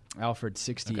Alfred? Alfred,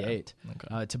 68.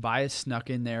 Okay. Tobias snuck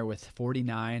in there with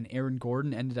 49. Aaron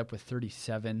Gordon ended up with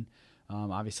 37.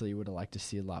 Obviously, you would have liked to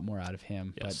see a lot more out of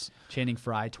him. Yes. But Channing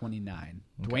Frye, 29.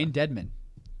 Okay. Dwayne Dedman,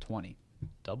 20.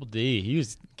 Double D. He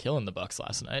was killing the Bucks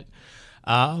last night.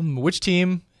 Which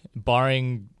team,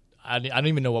 barring... I don't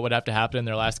even know what would have to happen in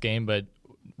their last game, but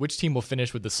which team will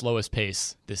finish with the slowest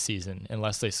pace this season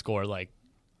unless they score like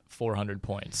 400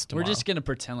 points tomorrow? We're just going to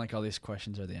pretend like all these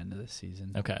questions are the end of the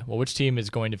season. Okay. Well, which team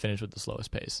is going to finish with the slowest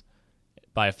pace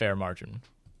by a fair margin?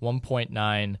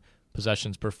 1.9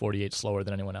 possessions per 48 slower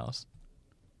than anyone else.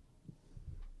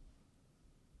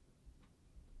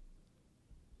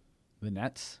 The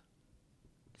Nets?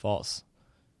 False.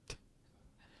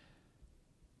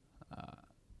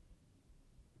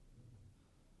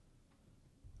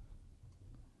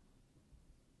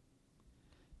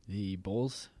 The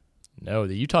Bulls? No,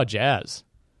 the Utah Jazz.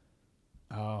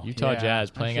 Oh, Utah Jazz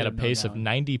playing at a pace of one.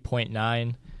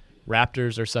 90.9.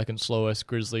 Raptors are second slowest.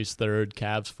 Grizzlies third.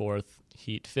 Cavs fourth.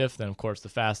 Heat fifth. And, of course, the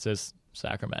fastest,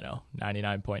 Sacramento,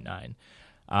 99.9.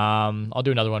 I'll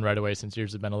do another one right away since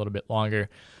yours have been a little bit longer.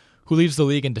 Who leads the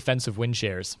league in defensive win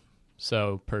shares?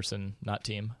 So, person, not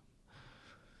team.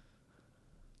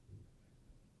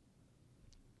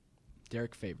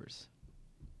 Derek Favors.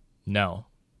 No.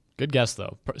 Good guess,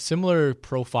 though. Similar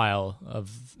profile of,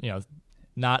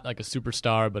 not like a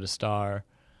superstar, but a star.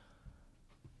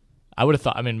 I would have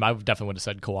thought, I definitely would have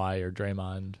said Kawhi or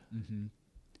Draymond.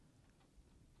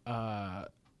 Mm-hmm.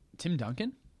 Tim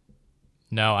Duncan?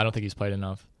 No, I don't think he's played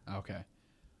enough. Okay.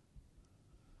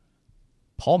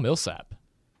 Paul Millsap.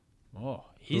 Oh,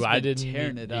 he's been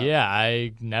tearing it up. Yeah,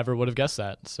 I never would have guessed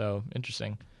that. So,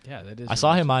 interesting. Yeah, that is. I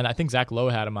saw him I think Zach Lowe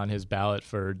had him on his ballot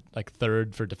for like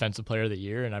third for Defensive Player of the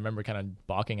Year, and I remember kind of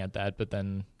balking at that, but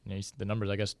then the numbers,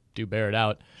 I guess, do bear it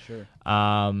out. Sure.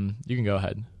 You can go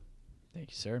ahead. Thank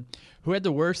you, sir. Who had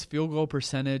the worst field goal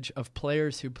percentage of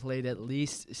players who played at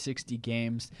least 60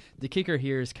 games? The kicker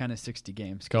here is kind of 60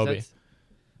 games. Kobe.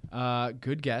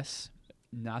 Good guess.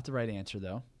 Not the right answer,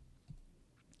 though.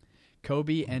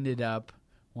 Kobe ended up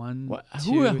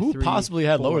Who possibly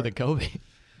had lower than Kobe?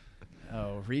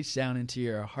 Oh, reach down into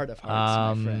your heart of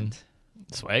hearts, my friend.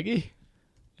 Swaggy?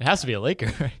 It has to be a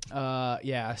Laker, right?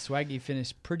 Yeah, Swaggy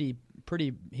finished pretty.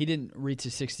 He didn't reach a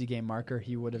 60-game marker.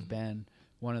 He would have been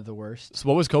one of the worst. So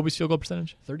what was Kobe's field goal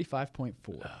percentage? 35.4.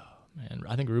 Oh, man,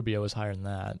 I think Rubio was higher than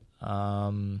that.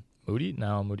 Moody?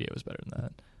 No, Moody was better than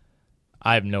that.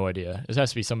 I have no idea. This has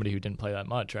to be somebody who didn't play that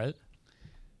much, right?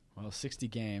 Well, 60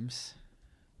 games.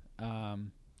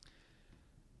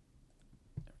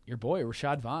 Your boy,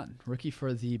 Rashad Vaughn, rookie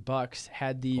for the Bucks,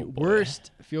 had the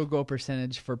worst field goal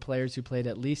percentage for players who played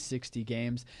at least 60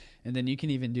 games. And then you can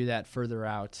even do that further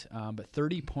out. But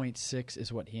 30.6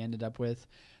 is what he ended up with.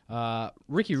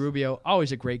 Ricky Rubio,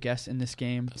 always a great guess in this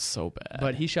game. That's so bad.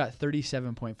 But he shot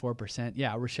 37.4%.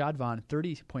 Yeah, Rashad Vaughn,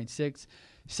 30.6.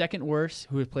 Second worst,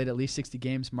 who has played at least 60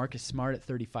 games, Marcus Smart at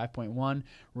 35.1,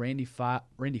 Randy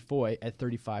Foye at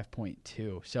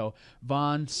 35.2. So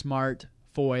Vaughn, Smart,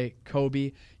 Foye,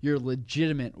 Kobe, you're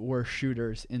legitimate worst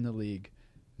shooters in the league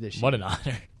this year. What an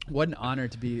honor. What an honor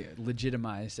to be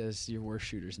legitimized as your worst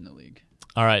shooters in the league.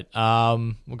 All right.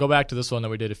 We'll go back to this one that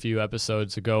we did a few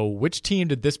episodes ago. Which team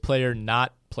did this player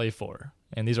not play for?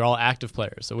 And these are all active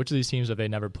players. So which of these teams have they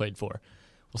never played for?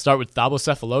 We'll start with Thabo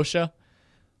Sefolosha,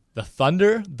 the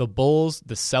Thunder, the Bulls,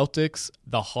 the Celtics,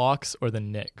 the Hawks, or the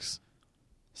Knicks.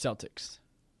 Celtics.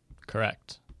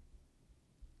 Correct.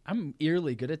 I'm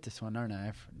eerily good at this one, aren't I?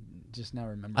 I just now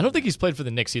remember. I don't think he's played for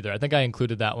the Knicks either. I think I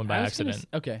included that one by accident.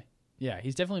 Okay. Yeah,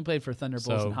 he's definitely played for Thunder,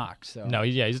 Bulls, and Hawks. So. No,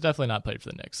 he's definitely not played for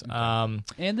the Knicks. Okay.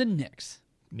 And the Knicks.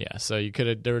 Yeah, so you could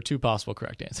have. There were two possible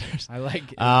correct answers. I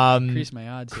like increase my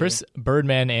odds. Chris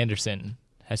Birdman Anderson.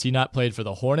 Has he not played for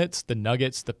the Hornets, the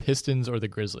Nuggets, the Pistons, or the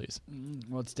Grizzlies?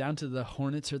 Well, it's down to the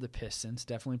Hornets or the Pistons.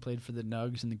 Definitely played for the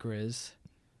Nugs and the Grizz.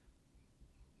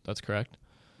 That's correct.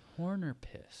 Horn or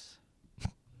Piss?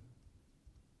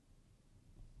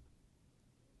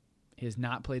 He has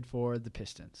not played for the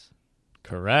Pistons.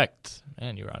 Correct.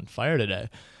 Man, you were on fire today.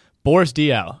 Boris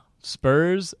Diaw.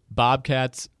 Spurs,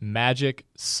 Bobcats, Magic,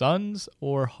 Suns,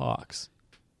 or Hawks?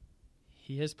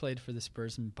 He has played for the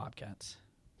Spurs and Bobcats.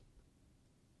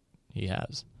 He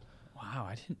has. Wow,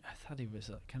 I thought he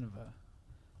was kind of a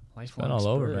lifelong all Spur.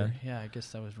 over, man. Yeah, I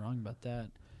guess I was wrong about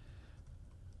that.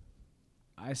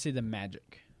 I say the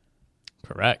Magic.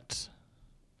 Correct.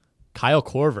 Kyle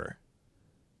Korver.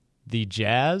 The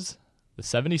Jazz, the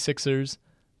 76ers,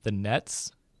 the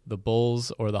Nets, the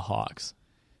Bulls, or the Hawks?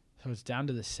 So it's down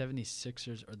to the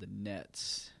 76ers or the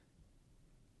Nets.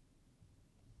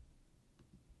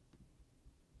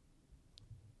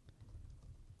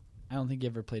 I don't think he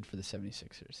ever played for the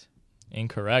 76ers.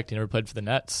 Incorrect. He never played for the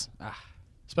Nets.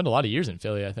 Spent a lot of years in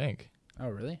Philly, I think. Oh,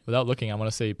 really? Without looking, I want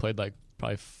to say he played like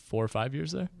probably 4 or 5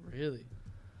 years there. Really?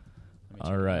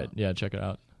 All right. Yeah, check it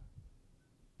out.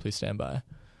 Please stand by.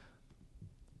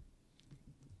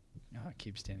 Oh, I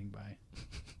keep standing by.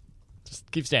 Just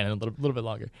keep standing a little bit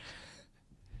longer.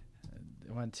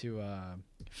 I want to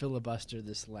filibuster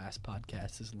this last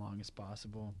podcast as long as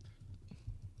possible.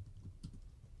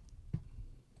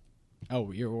 Oh,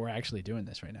 we're actually doing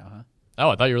this right now, huh? Oh,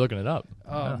 I thought you were looking it up.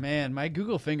 Oh, man. My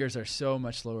Google fingers are so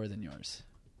much slower than yours.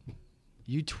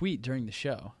 You tweet during the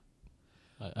show.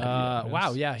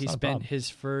 Wow, yeah. He spent his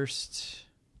first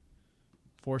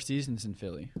 4 seasons in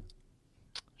Philly.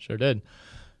 Sure did.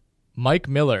 Mike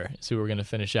Miller is who we're going to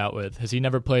finish out with. Has he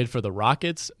never played for the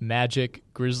Rockets, Magic,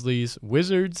 Grizzlies,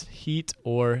 Wizards, Heat,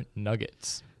 or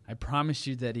Nuggets? I promise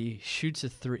you that he shoots a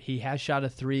 3. He has shot a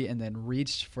 3 and then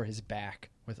reached for his back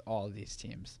with all of these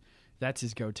teams. That's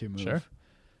his go-to move. Sure.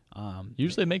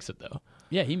 Usually makes it, though.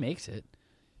 Yeah, he makes it.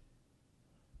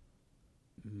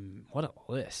 What a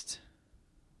list.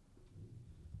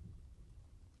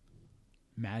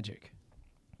 Magic.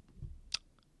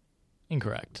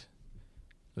 Incorrect.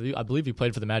 I believe he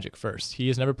played for the Magic first. He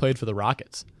has never played for the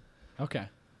Rockets. Okay.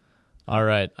 All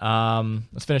right.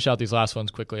 Let's finish out these last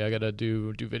ones quickly. I got to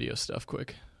do video stuff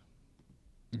quick.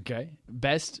 Okay.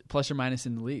 Best plus or minus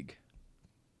in the league.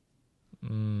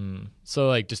 So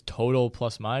like just total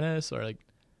plus minus, or like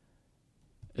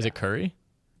is it Curry?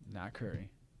 Not Curry.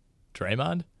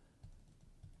 Draymond?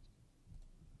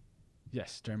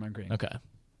 Yes, Draymond Green. Okay.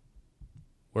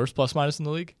 Worst plus minus in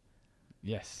the league?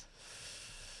 Yes.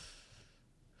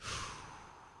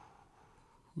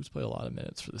 Who's played a lot of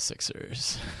minutes for the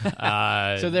Sixers?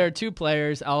 So there are 2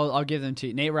 players. I'll give them to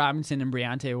you. Nate Robinson and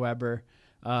Briante Weber.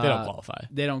 They don't qualify.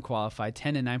 They don't qualify.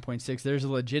 10 and 9.6. There's a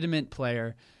legitimate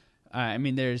player. I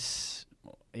mean, there's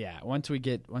once we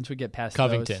get past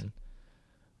Covington.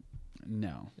 Those,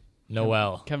 no.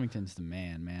 Noel. Covington's the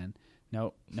man.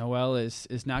 No, Noel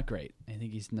is not great. I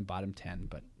think he's in the bottom 10,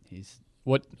 but he's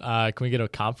what? Can we get a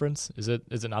conference? Is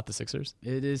it not the Sixers?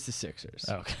 It is the Sixers.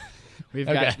 Oh, okay. We've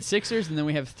got Sixers, and then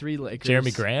we have 3 Lakers.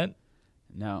 Jeremy Grant?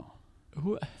 No.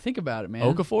 Who? Think about it, man.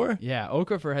 Okafor? Yeah,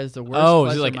 Okafor has the worst. Oh,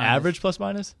 plus is it like or minus. average plus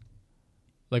minus?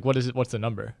 Like what is it? What's the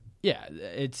number? Yeah,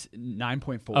 it's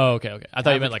 9.4. Oh, okay. I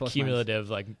thought you meant like plus cumulative,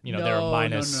 minus. like they were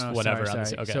minus no. whatever.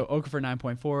 Sorry. Okay. So Okafor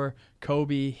 9.4,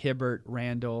 Kobe, Hibbert,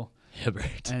 Randall,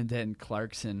 and then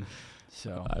Clarkson.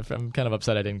 So I'm kind of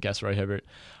upset I didn't guess Roy Hibbert.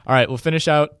 All right, we'll finish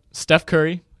out. Steph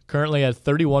Curry, currently at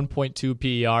 31.2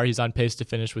 PER. He's on pace to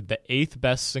finish with the 8th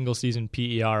best single-season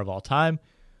PER of all time.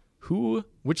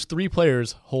 Which 3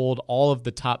 players hold all of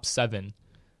the top 7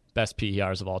 best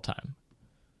PERs of all time?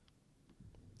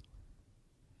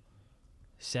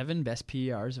 7 best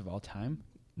PERs of all time?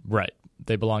 Right.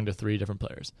 They belong to 3 different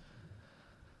players.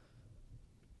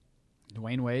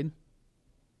 Dwayne Wade?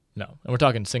 No. And we're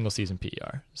talking single season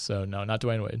PER. So, no, not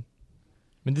Dwayne Wade.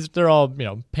 I mean, they're all,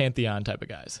 pantheon type of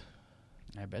guys.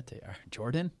 I bet they are.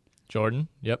 Jordan? Jordan,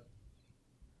 yep.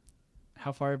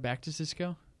 How far back does this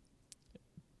go?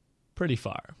 Pretty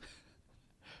far.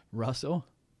 Russell?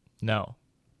 No.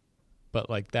 But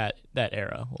like that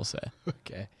era, we'll say.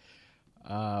 Okay.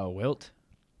 Wilt?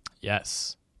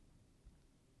 Yes.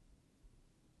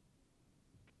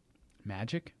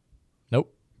 Magic?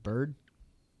 Nope. Bird?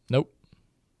 Nope.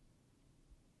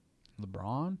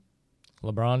 LeBron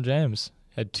James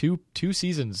had two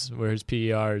seasons where his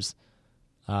PERs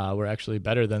were actually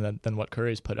better than what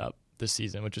Curry's put up this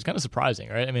season, which is kind of surprising,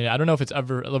 right? I mean, I don't know if it's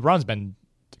ever, LeBron's been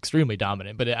extremely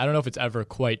dominant, but I don't know if it's ever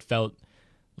quite felt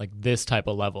like this type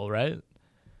of level, right?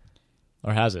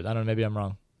 Or has it? I don't know. Maybe I'm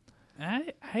wrong.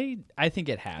 I think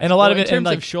it has. And a lot of it in terms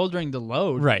of shouldering the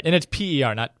load. Right. And it's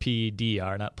PER, not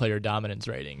PDR, not player dominance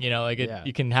rating.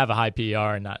 You can have a high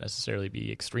PER and not necessarily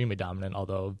be extremely dominant,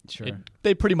 although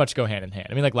they pretty much go hand in hand.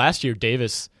 I mean, like last year,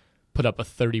 Davis put up a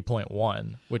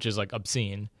 30.1, which is like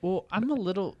obscene. Well,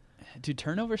 do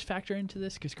turnovers factor into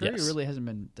this? Because Curry really hasn't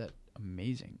been that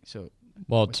amazing. So,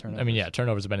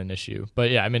 turnovers have been an issue.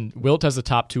 But yeah, I mean, Wilt has the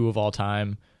top 2 of all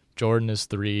time. Jordan is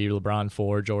 3, LeBron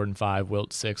 4, Jordan 5,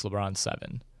 Wilt 6, LeBron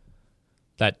 7.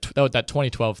 That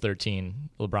 2012-13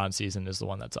 LeBron season is the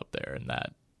one that's up there, and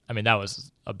that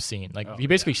was obscene. Like he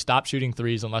basically stopped shooting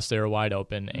threes unless they were wide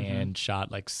open and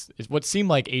shot like what seemed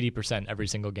like 80% every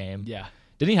single game. Yeah,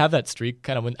 didn't he have that streak?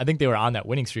 I think they were on that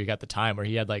winning streak at the time where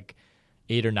he had like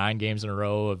 8 or 9 games in a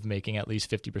row of making at least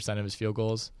 50% of his field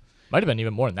goals. Might have been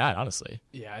even more than that, honestly.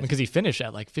 Yeah. Because he finished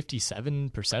at like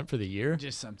 57% for the year.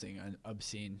 Just something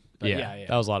obscene. But yeah,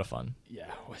 that was a lot of fun. Yeah,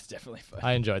 it was definitely fun.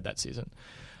 I enjoyed that season.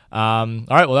 All right,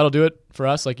 well, that'll do it for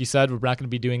us. Like you said, we're not going to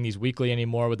be doing these weekly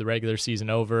anymore with the regular season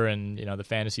over and, the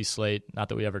fantasy slate. Not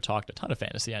that we ever talked a ton of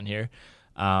fantasy on here.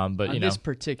 But, this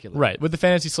particular. Right, with the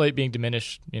fantasy slate being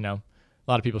diminished, a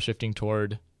lot of people shifting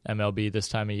toward MLB this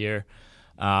time of year.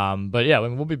 But yeah,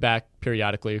 we'll be back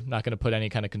periodically. Not going to put any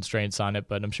kind of constraints on it,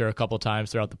 but I'm sure a couple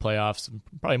times throughout the playoffs,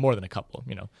 probably more than a couple,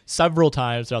 several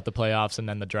times throughout the playoffs and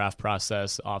then the draft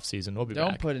process, off season, we'll be back.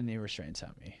 Don't put any restraints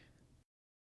on me.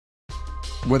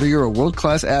 Whether you're a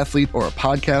world-class athlete or a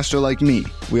podcaster like me,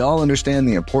 we all understand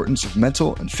the importance of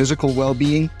mental and physical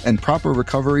well-being and proper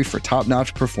recovery for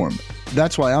top-notch performance.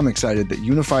 That's why I'm excited that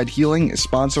Unified Healing is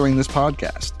sponsoring this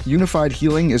podcast. Unified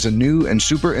Healing is a new and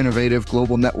super innovative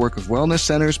global network of wellness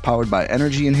centers powered by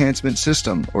Energy Enhancement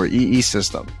System, or EE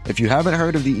System. If you haven't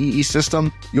heard of the EE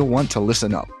System, you'll want to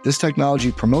listen up. This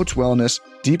technology promotes wellness,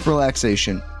 deep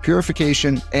relaxation,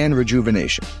 purification, and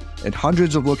rejuvenation. At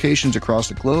hundreds of locations across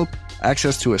the globe,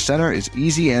 access to a center is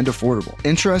easy and affordable.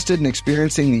 Interested in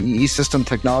experiencing the EE System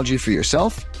technology for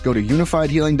yourself? Go to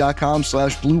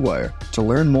unifiedhealing.com/bluewire to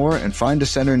learn more and find a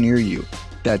center near you.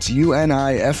 That's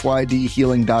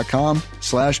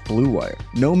unifydhealing.com/bluewire.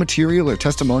 No material or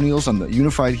testimonials on the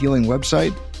Unified Healing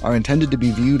website are intended to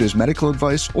be viewed as medical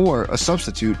advice or a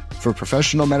substitute for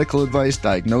professional medical advice,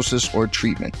 diagnosis, or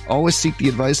treatment. Always seek the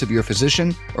advice of your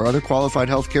physician or other qualified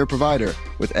healthcare provider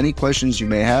with any questions you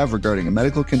may have regarding a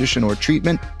medical condition or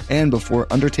treatment and before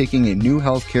undertaking a new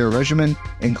healthcare regimen,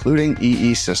 including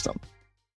EE System.